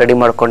ಸಿಮೆಂಟ್ ಎಲ್ಲ ರೆಡಿ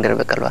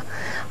ಮಾಡ್ಕೊಂಡಿರ್ಬೇಕಲ್ವಾ,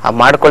 ಆ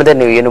ಮಾಡ್ಕೊಳ್ದೆ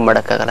ನೀವು ಏನು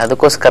ಮಾಡೋಕ್ಕಾಗಲ್ಲ.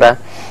 ಅದಕ್ಕೋಸ್ಕರ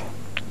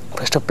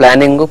ಫಸ್ಟ್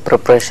ಪ್ಲಾನಿಂಗು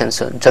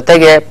ಪ್ರಿಪರೇಷನ್ಸ್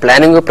ಜೊತೆಗೆ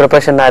ಪ್ಲಾನಿಂಗು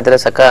ಪ್ರಿಪರೇಷನ್ ಆದ್ರೆ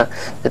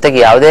ಜೊತೆಗೆ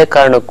ಯಾವುದೇ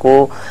ಕಾರಣಕ್ಕೂ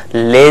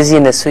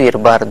ಲೇಜಿನೆಸ್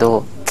ಇರಬಾರ್ದು.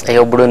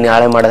 ಒಬ್ಬಡು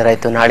ನಾಳೆ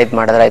ಮಾಡಿದ್ರಾಯ್ತು, ನಾಳಿದ್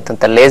ಮಾಡಿದ್ರಾಯ್ತು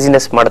ಅಂತ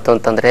ಲೇಜಿನೆಸ್ ಮಾಡ್ತು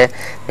ಅಂತಂದ್ರೆ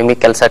ನಿಮಗೆ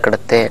ಕೆಲಸ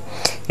ಕಡುತ್ತೆ.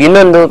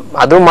 ಇನ್ನೊಂದು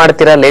ಅದು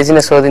ಮಾಡ್ತೀರಾ,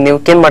 ಲೇಜಿನೆಸ್ ಹೋದಿ ನೀವು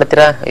ಏನ್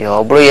ಮಾಡ್ತೀರಾ,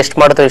 ಒಬ್ಳು ಎಷ್ಟು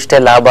ಮಾಡ್ತೋ ಇಷ್ಟೇ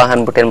ಲಾಭ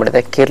ಅನ್ಬಿಟ್ಟು ಏನ್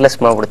ಮಾಡ್ತೀರಾ, ಕೇರ್ಲೆಸ್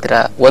ಮಾಡ್ಬಿಡ್ತೀರಾ.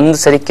 ಒಂದು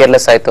ಸರಿ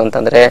ಕೇರ್ಲೆಸ್ ಆಯ್ತು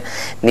ಅಂತಂದ್ರೆ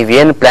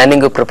ನೀವೇನ್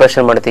ಪ್ಲಾನಿಂಗ್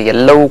ಪ್ರಿಪರೇಷನ್ ಮಾಡ್ತೀವಿ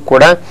ಎಲ್ಲವೂ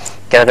ಕೂಡ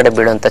ಕೆಳಗಡೆ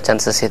ಬೀಳುವಂತ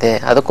ಚಾನ್ಸಸ್ ಇದೆ.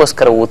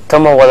 ಅದಕ್ಕೋಸ್ಕರ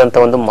ಉತ್ತಮವಾದಂತ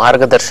ಒಂದು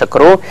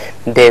ಮಾರ್ಗದರ್ಶಕರು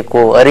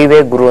ಬೇಕು. ಅರಿವೇ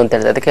ಗುರು ಅಂತ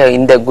ಹೇಳಿದ್ರೆ, ಅದಕ್ಕೆ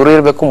ಹಿಂದೆ ಗುರು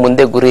ಇರಬೇಕು,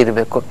 ಮುಂದೆ ಗುರಿ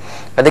ಇರಬೇಕು.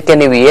 ಅದಕ್ಕೆ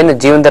ನೀವು ಏನು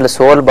ಜೀವನದಲ್ಲಿ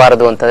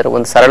ಸೋಲ್ಬಾರದು ಅಂತಂದ್ರೆ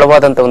ಒಂದು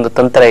ಸರಳವಾದಂತ ಒಂದು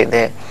ತಂತ್ರ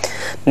ಇದೆ.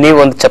 ನೀವು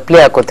ಒಂದು ಚಪ್ಪಲಿ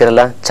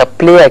ಹಾಕೋತಿರಲ್ಲ,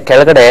 ಚಪ್ಪಲಿಯ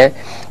ಕೆಳಗಡೆ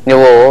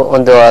ನೀವು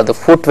ಒಂದು ಅದು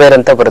ಫುಟ್ ವೇರ್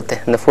ಅಂತ ಬರುತ್ತೆ.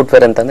 ಫುಟ್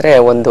ವೇರ್ ಅಂತಂದ್ರೆ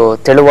ಒಂದು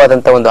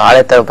ತೆಳುವಾದಂತ ಒಂದು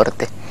ಹಾಳೆ ತರ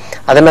ಬರುತ್ತೆ,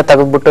 ಅದನ್ನ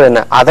ತೆಗೆದ್ಬಿಟ್ಟು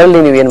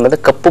ಅದರಲ್ಲಿ ನೀವು ಏನ್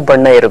ಮಾಡಿದ್ರೆ ಕಪ್ಪು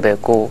ಬಣ್ಣ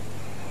ಇರಬೇಕು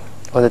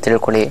ಒಂದು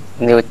ತಿಳ್ಕೊಳ್ಳಿ.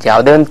 ನೀವು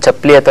ಯಾವುದೇ ಒಂದು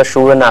ಚಪ್ಪಲಿ ಅಥವಾ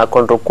ಶೂ ಅನ್ನ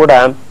ಹಾಕೊಂಡ್ರು ಕೂಡ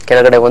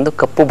ಕೆಳಗಡೆ ಒಂದು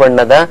ಕಪ್ಪು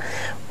ಬಣ್ಣದ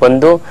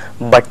ಒಂದು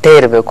ಬಟ್ಟೆ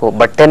ಇರಬೇಕು.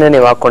 ಬಟ್ಟೆನ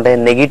ನೀವು ಹಾಕೊಂಡ್ರೆ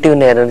ನೆಗೆಟಿವ್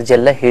ಎನರ್ಜಿ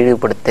ಎಲ್ಲ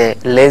ಹಿಡಿಬಿಡುತ್ತೆ,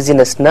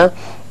 ಲೇಜಿನೆಸ್ ನ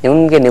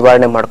ನಿಮ್ಗೆ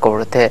ನಿವಾರಣೆ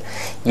ಮಾಡ್ಕೊಬಿಡುತ್ತೆ.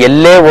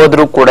 ಎಲ್ಲೇ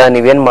ಹೋದ್ರೂ ಕೂಡ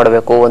ನೀವೇನ್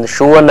ಮಾಡ್ಬೇಕು, ಒಂದು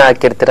ಶೂ ಅನ್ನ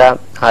ಹಾಕಿರ್ತೀರಾ,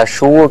 ಆ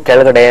ಶೂ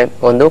ಕೆಳಗಡೆ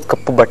ಒಂದು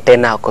ಕಪ್ಪು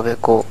ಬಟ್ಟೆಯನ್ನ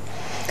ಹಾಕೋಬೇಕು.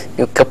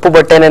 ನೀವು ಕಪ್ಪು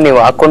ಬಟ್ಟೆನ ನೀವು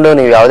ಹಾಕೊಂಡು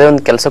ನೀವು ಯಾವುದೇ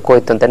ಒಂದು ಕೆಲಸಕ್ಕೆ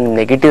ಹೋಯ್ತು ಅಂತ ನಿಮ್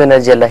ನೆಗೆಟಿವ್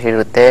ಎನರ್ಜಿ ಎಲ್ಲ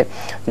ಹಿಡಿಯುತ್ತೆ.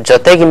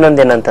 ಜೊತೆಗೆ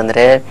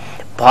ಇನ್ನೊಂದೇನಂತಂದ್ರೆ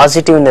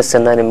ಪಾಸಿಟಿವ್ನೆಸ್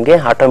ಅನ್ನ ನಿಮ್ಗೆ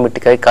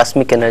ಆಟೋಮೆಟಿಕ್ ಆಗಿ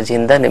ಕಾಸ್ಮಿಕ್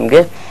ಎನರ್ಜಿಯಿಂದ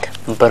ನಿಮ್ಗೆ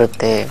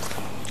ಬರುತ್ತೆ.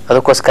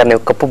 ಅದಕ್ಕೋಸ್ಕರ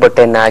ನೀವು ಕಪ್ಪು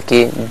ಬಟ್ಟೆಯನ್ನ ಹಾಕಿ,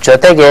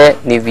 ಜೊತೆಗೆ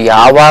ನೀವು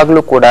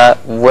ಯಾವಾಗ್ಲೂ ಕೂಡ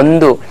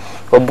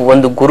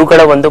ಒಂದು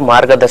ಗುರುಗಳ ಒಂದು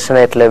ಮಾರ್ಗದರ್ಶನ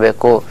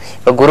ಇರಲೇಬೇಕು.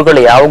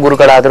 ಗುರುಗಳು ಯಾವ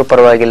ಗುರುಗಳಾದ್ರೂ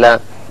ಪರವಾಗಿಲ್ಲ.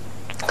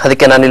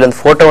 ಅದಕ್ಕೆ ನಾನು ಇಲ್ಲೊಂದು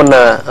ಫೋಟೋವನ್ನ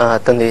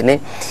ತಂದಿದ್ದೀನಿ.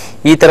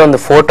 ಈ ತರ ಒಂದು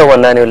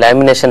ಫೋಟೋವನ್ನ ನೀವು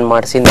ಲ್ಯಾಮಿನೇಷನ್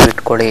ಮಾಡಿಸಿ ನೀವು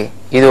ಇಟ್ಕೊಳ್ಳಿ.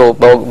 ಇದು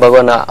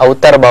ಭಗವಾನ್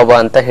ಅವತಾರ ಬಾಬಾ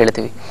ಅಂತ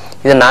ಹೇಳ್ತೀವಿ.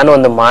 ಇದು ನಾನು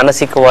ಒಂದು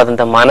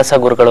ಮಾನಸಿಕವಾದಂತ ಮಾನಸ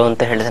ಗುರುಗಳು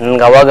ಅಂತ ಹೇಳಿದೆ.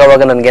 ನನ್ಗೆ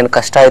ಅವಾಗವಾಗ ನನ್ಗೇನು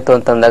ಕಷ್ಟ ಆಯ್ತು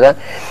ಅಂತಂದಾಗ,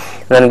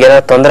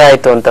 ನನ್ಗೇನಾದ್ರು ತೊಂದರೆ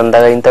ಆಯ್ತು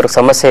ಅಂತಂದಾಗ, ಇಂಥವ್ರ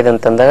ಸಮಸ್ಯೆ ಇದೆ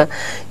ಅಂತಂದಾಗ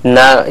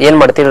ನಾ ಏನ್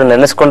ಮಾಡ್ತೀವಿ,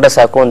 ನೆನೆಸ್ಕೊಂಡ್ರೆ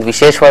ಸಾಕು, ಒಂದು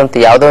ವಿಶೇಷವಾದಂತ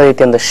ಯಾವ್ದೋ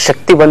ರೀತಿ ಒಂದು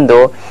ಶಕ್ತಿ ಬಂದು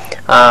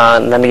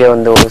ನನಗೆ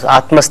ಒಂದು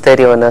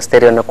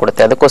ಸ್ಥೈರ್ಯವನ್ನ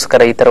ಕೊಡುತ್ತೆ.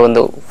 ಅದಕ್ಕೋಸ್ಕರ ಈ ತರ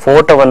ಒಂದು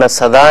ಫೋಟೋವನ್ನ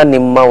ಸದಾ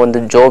ನಿಮ್ಮ ಒಂದು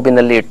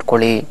ಜೋಬಿನಲ್ಲಿ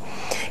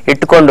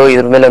ಇಟ್ಕೊಂಡು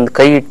ಇದ್ರ ಮೇಲೆ ಒಂದು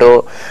ಕೈ ಇಟ್ಟು,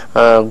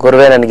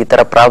 ಗುರುವೇ ನನಗೆ ಈ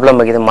ತರ ಪ್ರಾಬ್ಲಮ್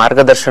ಆಗಿದೆ,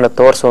 ಮಾರ್ಗದರ್ಶನ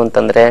ತೋರಿಸು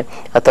ಅಂತಂದ್ರೆ,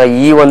 ಅಥವಾ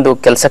ಈ ಒಂದು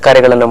ಕೆಲಸ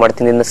ಕಾರ್ಯಗಳನ್ನ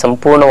ಮಾಡ್ತೀನಿ, ಇನ್ನು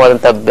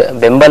ಸಂಪೂರ್ಣವಾದಂತ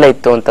ಬೆಂಬಲ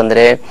ಇತ್ತು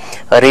ಅಂತಂದ್ರೆ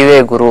ಅರಿವೇ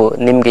ಗುರು.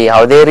 ನಿಮ್ಗೆ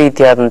ಯಾವುದೇ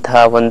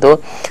ರೀತಿಯಾದಂತಹ ಒಂದು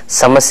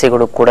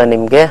ಸಮಸ್ಯೆಗಳು ಕೂಡ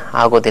ನಿಮ್ಗೆ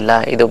ಆಗೋದಿಲ್ಲ.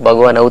 ಇದು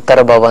ಭಗವಾನ್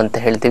ಅವತಾರ ಬಾಬಾ ಅಂತ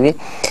ಹೇಳ್ತೀವಿ.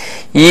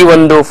 ಈ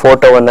ಒಂದು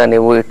ಫೋಟೋವನ್ನ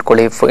ನೀವು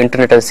ಇಟ್ಕೊಳ್ಳಿ,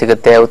 ಇಂಟರ್ನೆಟ್ ಅಲ್ಲಿ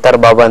ಸಿಗುತ್ತೆ, ಅವತಾರ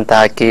ಬಾಬಾ ಅಂತ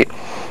ಹಾಕಿ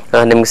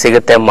ನಿಮ್ಗೆ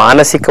ಸಿಗುತ್ತೆ.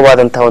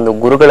 ಮಾನಸಿಕವಾದಂತಹ ಒಂದು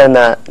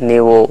ಗುರುಗಳನ್ನ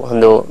ನೀವು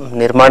ಒಂದು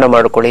ನಿರ್ಮಾಣ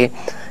ಮಾಡ್ಕೊಳ್ಳಿ.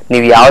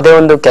 ನೀವು ಯಾವುದೇ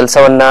ಒಂದು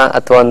ಕೆಲಸವನ್ನ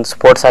ಅಥವಾ ಒಂದು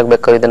ಸ್ಪೋರ್ಟ್ಸ್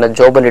ಆಗ್ಬೇಕು, ಇದನ್ನ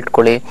ಜೋಬಲ್ಲಿ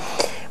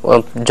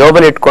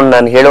ಇಟ್ಕೊಂಡು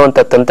ನಾನು ಹೇಳುವಂತ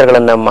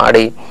ತಂತ್ರಗಳನ್ನ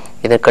ಮಾಡಿ,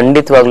 ಇದನ್ನ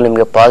ಖಂಡಿತವಾಗ್ಲೂ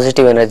ನಿಮ್ಗೆ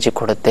ಪಾಸಿಟಿವ್ ಎನರ್ಜಿ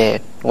ಕೊಡುತ್ತೆ.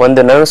 ಒಂದು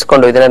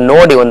ನೆನೆಸ್ಕೊಂಡು ಇದನ್ನ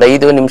ನೋಡಿ ಒಂದು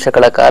 5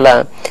 ನಿಮಿಷಗಳ ಕಾಲ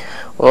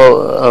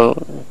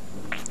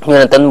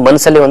ಏನಂತಂದು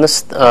ಮನಸ್ಸಲ್ಲಿ ಒಂದು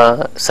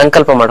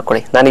ಸಂಕಲ್ಪ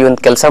ಮಾಡ್ಕೊಳ್ಳಿ. ನಾನು ಈ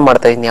ಒಂದು ಕೆಲಸ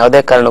ಮಾಡ್ತಾ ಇದ್ದೀನಿ,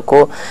 ಯಾವುದೇ ಕಾರಣಕ್ಕೂ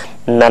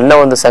ನನ್ನ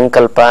ಒಂದು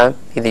ಸಂಕಲ್ಪ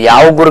ಇದು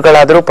ಯಾವ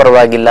ಗುರುಗಳಾದ್ರೂ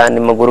ಪರವಾಗಿಲ್ಲ,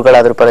 ನಿಮ್ಮ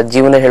ಗುರುಗಳಾದ್ರೂ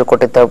ಜೀವನ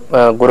ಹೇಳ್ಕೊಟ್ಟಿದ್ದ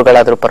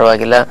ಗುರುಗಳಾದ್ರೂ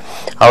ಪರವಾಗಿಲ್ಲ,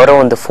 ಅವರ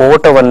ಒಂದು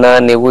ಫೋಟೋವನ್ನ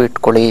ನೀವು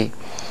ಇಟ್ಕೊಳ್ಳಿ.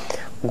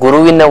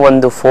 ಗುರುವಿನ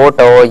ಒಂದು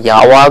ಫೋಟೋ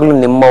ಯಾವಾಗ್ಲೂ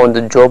ನಿಮ್ಮ ಒಂದು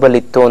ಜೋಬಲ್ಲಿ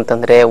ಇತ್ತು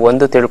ಅಂತಂದ್ರೆ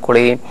ಒಂದು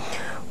ತಿಳ್ಕೊಳ್ಳಿ,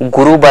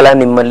 ಗುರುಬಲ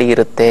ನಿಮ್ಮಲ್ಲಿ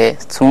ಇರುತ್ತೆ.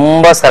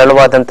 ತುಂಬಾ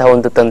ಸರಳವಾದಂತಹ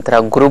ಒಂದು ತಂತ್ರ.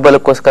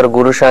 ಗುರುಬಲಕ್ಕೋಸ್ಕರ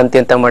ಗುರು ಶಾಂತಿ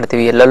ಅಂತ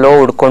ಮಾಡ್ತೀವಿ, ಎಲ್ಲೆಲ್ಲೋ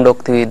ಹುಡ್ಕೊಂಡು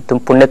ಹೋಗ್ತೀವಿ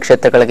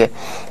ಪುಣ್ಯಕ್ಷೇತ್ರಗಳಿಗೆ.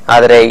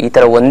 ಆದ್ರೆ ಈ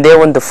ತರ ಒಂದೇ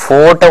ಒಂದು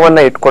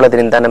ಫೋಟೋವನ್ನ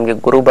ಇಟ್ಕೊಳ್ಳೋದ್ರಿಂದ ನಮ್ಗೆ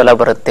ಗುರುಬಲ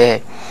ಬರುತ್ತೆ.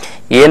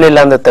 ಏನಿಲ್ಲ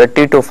ಅಂದ್ರೆ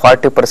 30 to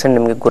 40%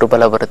 ನಿಮ್ಗೆ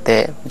ಗುರುಬಲ ಬರುತ್ತೆ.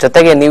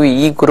 ಜೊತೆಗೆ ನೀವು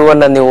ಈ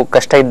ಗುರುವನ್ನ ನೀವು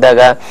ಕಷ್ಟ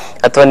ಇದ್ದಾಗ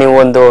ಅಥವಾ ನೀವು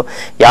ಒಂದು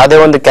ಯಾವುದೇ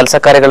ಒಂದು ಕೆಲಸ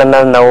ಕಾರ್ಯಗಳನ್ನ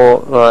ನಾವು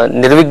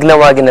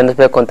ನಿರ್ವಿಘ್ನವಾಗಿ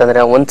ನೆನೆಸ್ಬೇಕು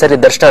ಅಂತಂದ್ರೆ ಒಂದ್ಸರಿ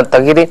ದರ್ಶನ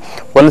ತೆಗೀರಿ,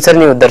 ಒಂದ್ಸರಿ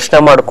ನೀವು ದರ್ಶನ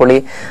ಮಾಡ್ಕೊಳ್ಳಿ.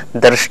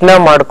 ದರ್ಶನ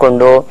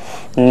ಮಾಡ್ಕೊಂಡು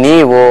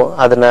ನೀವು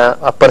ಅದನ್ನ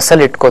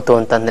ಪರ್ಸಲ್ ಇಟ್ಕೋತು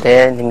ಅಂತಂದ್ರೆ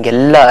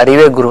ನಿಮ್ಗೆಲ್ಲ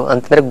ಅರಿವೇ ಗುರು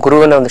ಅಂತಂದ್ರೆ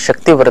ಗುರುವಿನ ಒಂದು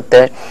ಶಕ್ತಿ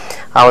ಬರುತ್ತೆ.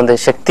 ಆ ಒಂದು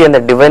ಶಕ್ತಿ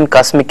ಅಂದ್ರೆ ಡಿವೈನ್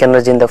ಕಾಸ್ಮಿಕ್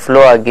ಎನರ್ಜಿಯಿಂದ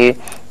ಫ್ಲೋ ಆಗಿ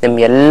ನಿಮ್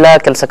ಎಲ್ಲಾ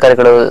ಕೆಲಸ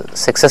ಕಾರ್ಯಗಳು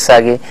ಸಕ್ಸಸ್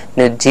ಆಗಿ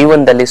ನೀವು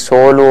ಜೀವನದಲ್ಲಿ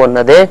ಸೋಲು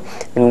ಅನ್ನೋದೇ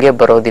ನಿಮ್ಗೆ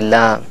ಬರೋದಿಲ್ಲ.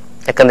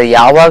 ಯಾಕಂದ್ರೆ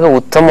ಯಾವಾಗ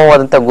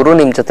ಉತ್ತಮವಾದಂತ ಗುರು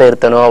ನಿಮ್ ಜೊತೆ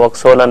ಇರ್ತಾನೋ ಅವಾಗ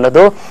ಸೋಲು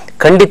ಅನ್ನೋದು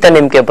ಖಂಡಿತ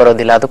ನಿಮ್ಗೆ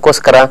ಬರೋದಿಲ್ಲ.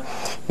 ಅದಕ್ಕೋಸ್ಕರ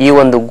ಈ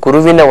ಒಂದು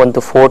ಗುರುವಿನ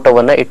ಒಂದು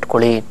ಫೋಟೋವನ್ನ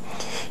ಇಟ್ಕೊಳ್ಳಿ.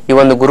 ಈ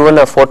ಒಂದು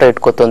ಗುರುವನ್ನ ಫೋಟೋ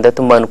ಇಟ್ಕೋತು ಅಂದ್ರೆ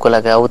ತುಂಬಾ ಅನುಕೂಲ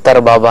ಆಗಿದೆ. ಅವತಾರ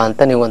ಬಾಬಾ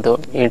ಅಂತ ನೀವು ಒಂದು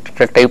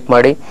ಟೈಪ್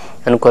ಮಾಡಿ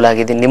ಅನುಕೂಲ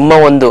ಆಗಿದೆ. ನಿಮ್ಮ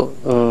ಒಂದು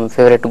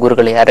ಫೇವರೇಟ್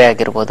ಗುರುಗಳು ಯಾರೇ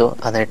ಆಗಿರ್ಬೋದು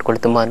ಅದನ್ನ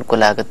ಇಟ್ಕೊಳ್ಳಿ, ತುಂಬಾ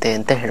ಅನುಕೂಲ ಆಗುತ್ತೆ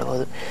ಅಂತ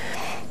ಹೇಳ್ಬೋದು.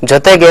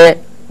 ಜೊತೆಗೆ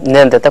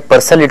ಏನಂತ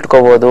ಪರ್ಸಲ್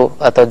ಇಟ್ಕೋಬಹುದು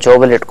ಅಥವಾ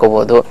ಜೋಬಲ್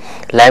ಇಟ್ಕೋಬಹುದು.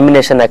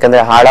 ಲ್ಯಾಮಿನೇಷನ್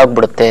ಯಾಕಂದ್ರೆ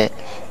ಹಾಳಾಗ್ಬಿಡುತ್ತೆ,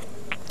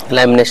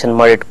 ಲ್ಯಾಮಿನೇಷನ್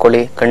ಮಾಡಿ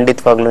ಇಟ್ಕೊಳ್ಳಿ.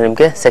 ಖಂಡಿತವಾಗ್ಲೂ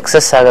ನಿಮ್ಗೆ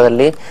ಸಕ್ಸಸ್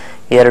ಆಗೋದ್ರಲ್ಲಿ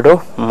ಎರಡು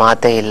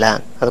ಮಾತೇ ಇಲ್ಲ.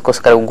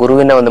 ಅದಕ್ಕೋಸ್ಕರ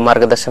ಗುರುವಿನ ಒಂದು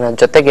ಮಾರ್ಗದರ್ಶನ.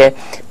 ಜೊತೆಗೆ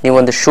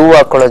ನೀವೊಂದು ಶೂ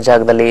ಹಾಕೊಳ್ಳೋ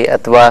ಜಾಗದಲ್ಲಿ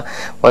ಅಥವಾ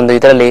ಒಂದು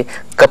ಇದರಲ್ಲಿ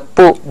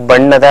ಕಪ್ಪು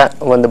ಬಣ್ಣದ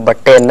ಒಂದು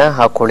ಬಟ್ಟೆಯನ್ನ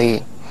ಹಾಕೊಳ್ಳಿ.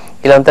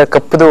 ಇಲ್ಲಾಂತ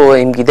ಕಪ್ಪದು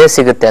ನಿಮ್ಗೆ ಇದೇ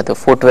ಸಿಗುತ್ತೆ, ಅದು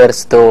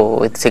ಫುಟ್ವೇರ್ಸ್ದು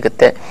ಇದು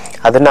ಸಿಗುತ್ತೆ,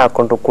 ಅದನ್ನ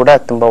ಹಾಕೊಂಡ್ರು ಕೂಡ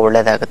ತುಂಬಾ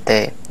ಒಳ್ಳೇದಾಗುತ್ತೆ.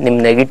 ನಿಮ್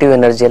ನೆಗೆಟಿವ್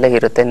ಎನರ್ಜಿ ಎಲ್ಲ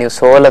ಇರುತ್ತೆ. ನೀವು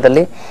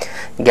ಸೋಲದಲ್ಲಿ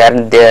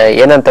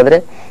ಏನಂತಂದ್ರೆ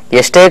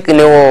ಎಷ್ಟೇ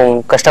ನೀವು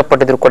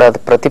ಕಷ್ಟಪಟ್ಟಿದ್ರು ಕೂಡ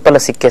ಅದು ಪ್ರತಿಫಲ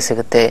ಸಿಕ್ಕೇ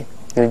ಸಿಗುತ್ತೆ.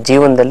 ನೀವು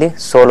ಜೀವನದಲ್ಲಿ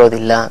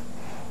ಸೋಲೋದಿಲ್ಲ,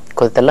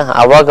 ಗೊತ್ತಲ್ಲ.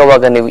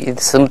 ಅವಾಗವಾಗ ನೀವು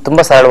ಇದು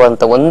ತುಂಬಾ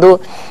ಸರಳವಾದಂತ ಒಂದು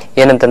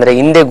ಏನಂತಂದ್ರೆ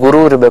ಹಿಂದೆ ಗುರು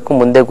ಇರಬೇಕು,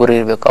 ಮುಂದೆ ಗುರು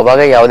ಇರಬೇಕು. ಅವಾಗ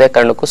ಯಾವುದೇ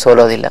ಕಾರಣಕ್ಕೂ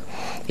ಸೋಲೋದಿಲ್ಲ.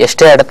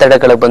 ಎಷ್ಟೇ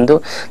ಅಡೆತಡೆಗಳು ಬಂದು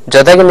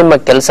ಜೊತೆಗೆ ನಿಮ್ಮ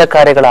ಕೆಲಸ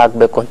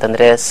ಕಾರ್ಯಗಳಾಗಬೇಕು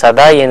ಅಂತಂದ್ರೆ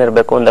ಸದಾ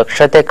ಏನಿರ್ಬೇಕು, ಒಂದು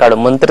ಅಕ್ಷತೆ ಕಾಳು,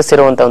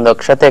 ಮಂತ್ರಿಸಿರುವಂತ ಒಂದು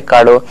ಅಕ್ಷತೆ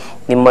ಕಾಳು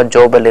ನಿಮ್ಮ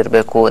ಜೋಬಲ್ಲಿ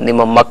ಇರಬೇಕು.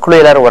 ನಿಮ್ಮ ಮಕ್ಕಳು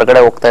ಎಲ್ಲಾರು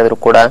ಹೊರಗಡೆ ಹೋಗ್ತಾ ಇದ್ರು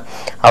ಕೂಡ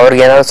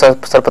ಅವ್ರಿಗೆ ಏನಾದ್ರು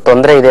ಸ್ವಲ್ಪ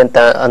ತೊಂದರೆ ಇದೆ ಅಂತ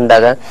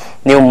ಅಂದಾಗ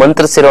ನೀವು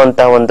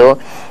ಮಂತ್ರಿಸಿರುವಂತ ಒಂದು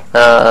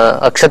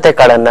ಅಕ್ಷತೆ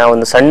ಕಾಳನ್ನ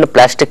ಒಂದು ಸಣ್ಣ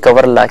ಪ್ಲಾಸ್ಟಿಕ್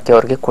ಕವರ್ ಅಲ್ಲಿ ಹಾಕಿ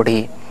ಅವ್ರಿಗೆ ಕೊಡಿ.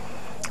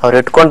 ಅವ್ರು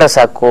ಇಟ್ಕೊಂಡ್ರೆ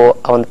ಸಾಕು,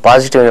 ಒಂದು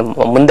ಪಾಸಿಟಿವ್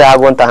ಮುಂದೆ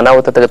ಆಗುವಂತ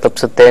ಅನಾಹುತತೆಗೆ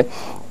ತಪ್ಪಿಸುತ್ತೆ.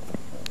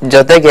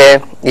 ಜೊತೆಗೆ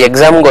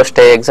ಎಕ್ಸಾಮ್ಗೂ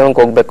ಅಷ್ಟೇ, ಎಕ್ಸಾಮ್ಗೆ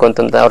ಹೋಗ್ಬೇಕು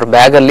ಅಂತಂದ್ರೆ ಅವ್ರ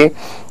ಬ್ಯಾಗ್ ಅಲ್ಲಿ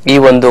ಈ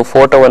ಒಂದು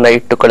ಫೋಟೋವನ್ನ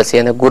ಇಟ್ಟು ಕಳಿಸಿ.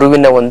 ಅಂದ್ರೆ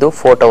ಗುರುವಿನ ಒಂದು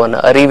ಫೋಟೋವನ್ನ,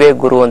 ಅರಿವೇ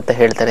ಗುರು ಅಂತ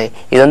ಹೇಳ್ತಾರೆ.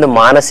 ಇದೊಂದು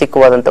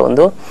ಮಾನಸಿಕವಾದಂತ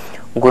ಒಂದು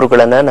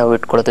ಗುರುಗಳನ್ನ ನಾವು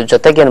ಇಟ್ಕೊಳ್ಳೋದು.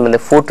 ಜೊತೆಗೆ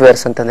ನಮ್ಮಲ್ಲಿ ಫುಟ್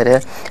ವೇರ್ಸ್ ಅಂತಂದ್ರೆ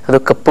ಅದು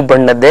ಕಪ್ಪು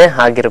ಬಣ್ಣದ್ದೇ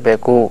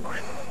ಆಗಿರ್ಬೇಕು.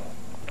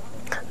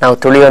 ನಾವು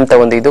ತುಳಿಯುವಂತ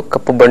ಒಂದು ಇದು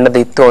ಕಪ್ಪು ಬಣ್ಣದ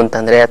ಇತ್ತು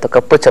ಅಂತಂದ್ರೆ ಅಥವಾ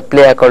ಕಪ್ಪು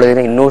ಚಪ್ಪಲಿ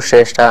ಹಾಕೊಳ್ಳೋದ್ರಿಂದ ಇನ್ನೂ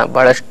ಶ್ರೇಷ್ಠ.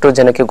 ಬಹಳಷ್ಟು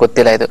ಜನಕ್ಕೆ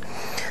ಗೊತ್ತಿಲ್ಲ ಇದು.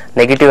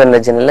 ನೆಗೆಟಿವ್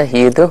ಎನರ್ಜಿನೆಲ್ಲ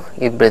ಇದು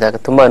ಬಿಡಿದಾಗ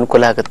ತುಂಬಾ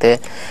ಅನುಕೂಲ ಆಗುತ್ತೆ.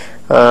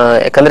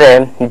 ಯಾಕಂದ್ರೆ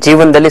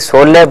ಜೀವನದಲ್ಲಿ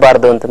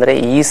ಸೋಲ್ಲೇಬಾರ್ದು ಅಂತಂದ್ರೆ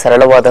ಈ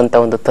ಸರಳವಾದಂತ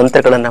ಒಂದು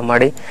ತಂತ್ರಗಳನ್ನ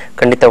ಮಾಡಿ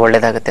ಖಂಡಿತ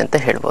ಒಳ್ಳೇದಾಗುತ್ತೆ ಅಂತ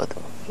ಹೇಳ್ಬೋದು.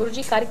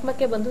 ಗುರುಜಿ,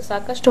 ಕಾರ್ಯಕ್ರಮಕ್ಕೆ ಬಂದು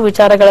ಸಾಕಷ್ಟು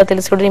ವಿಚಾರಗಳ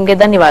ತಿಳಿಸಿಕೊಡಿ. ನಿಮ್ಗೆ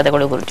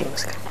ಧನ್ಯವಾದಗಳು ಗುರುಜಿ.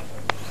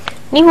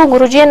 ನೀವು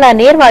ಗುರುಜಿಯನ್ನ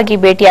ನೇರವಾಗಿ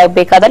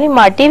ಭೇಟಿಯಾಗಬೇಕಾದ ನಿಮ್ಮ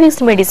ಟಿವಿ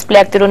ಡಿಸ್ಪ್ಲೇ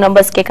ಆಗ್ತಿರೋ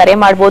ನಂಬರ್ಸ್ಗೆ ಕರೆ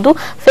ಮಾಡಬಹುದು.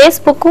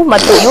 ಫೇಸ್ಬುಕ್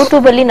ಮತ್ತು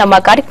ಯೂಟ್ಯೂಬ್ ಅಲ್ಲಿ ನಮ್ಮ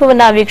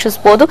ಕಾರ್ಯಕ್ರಮವನ್ನ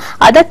ವೀಕ್ಷಿಸಬಹುದು.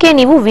 ಅದಕ್ಕೆ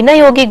ನೀವು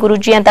ವಿನಯೋಗಿ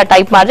ಗುರುಜಿ ಅಂತ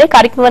ಟೈಪ್ ಮಾಡಿದ್ರೆ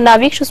ಕಾರ್ಯಕ್ರಮವನ್ನ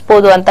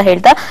ವೀಕ್ಷಿಸಬಹುದು ಅಂತ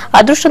ಹೇಳ್ತಾ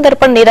ಅದೃಷ್ಟ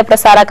ದರ್ಪಣ ನೇರ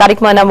ಪ್ರಸಾರ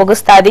ಕಾರ್ಯಕ್ರಮವನ್ನ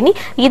ಮುಗಿಸ್ತಾ ಇದ್ದೀನಿ.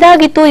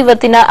 ಇದಾಗಿತ್ತು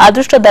ಇವತ್ತಿನ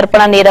ಅದೃಷ್ಟ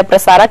ದರ್ಪಣ ನೇರ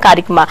ಪ್ರಸಾರ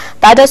ಕಾರ್ಯಕ್ರಮ.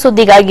 ತಾಜಾ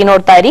ಸುದ್ದಿಗಾಗಿ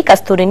ನೋಡ್ತಾ ಇರಿ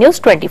ಕಸ್ತೂರಿ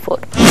ನ್ಯೂಸ್ 24.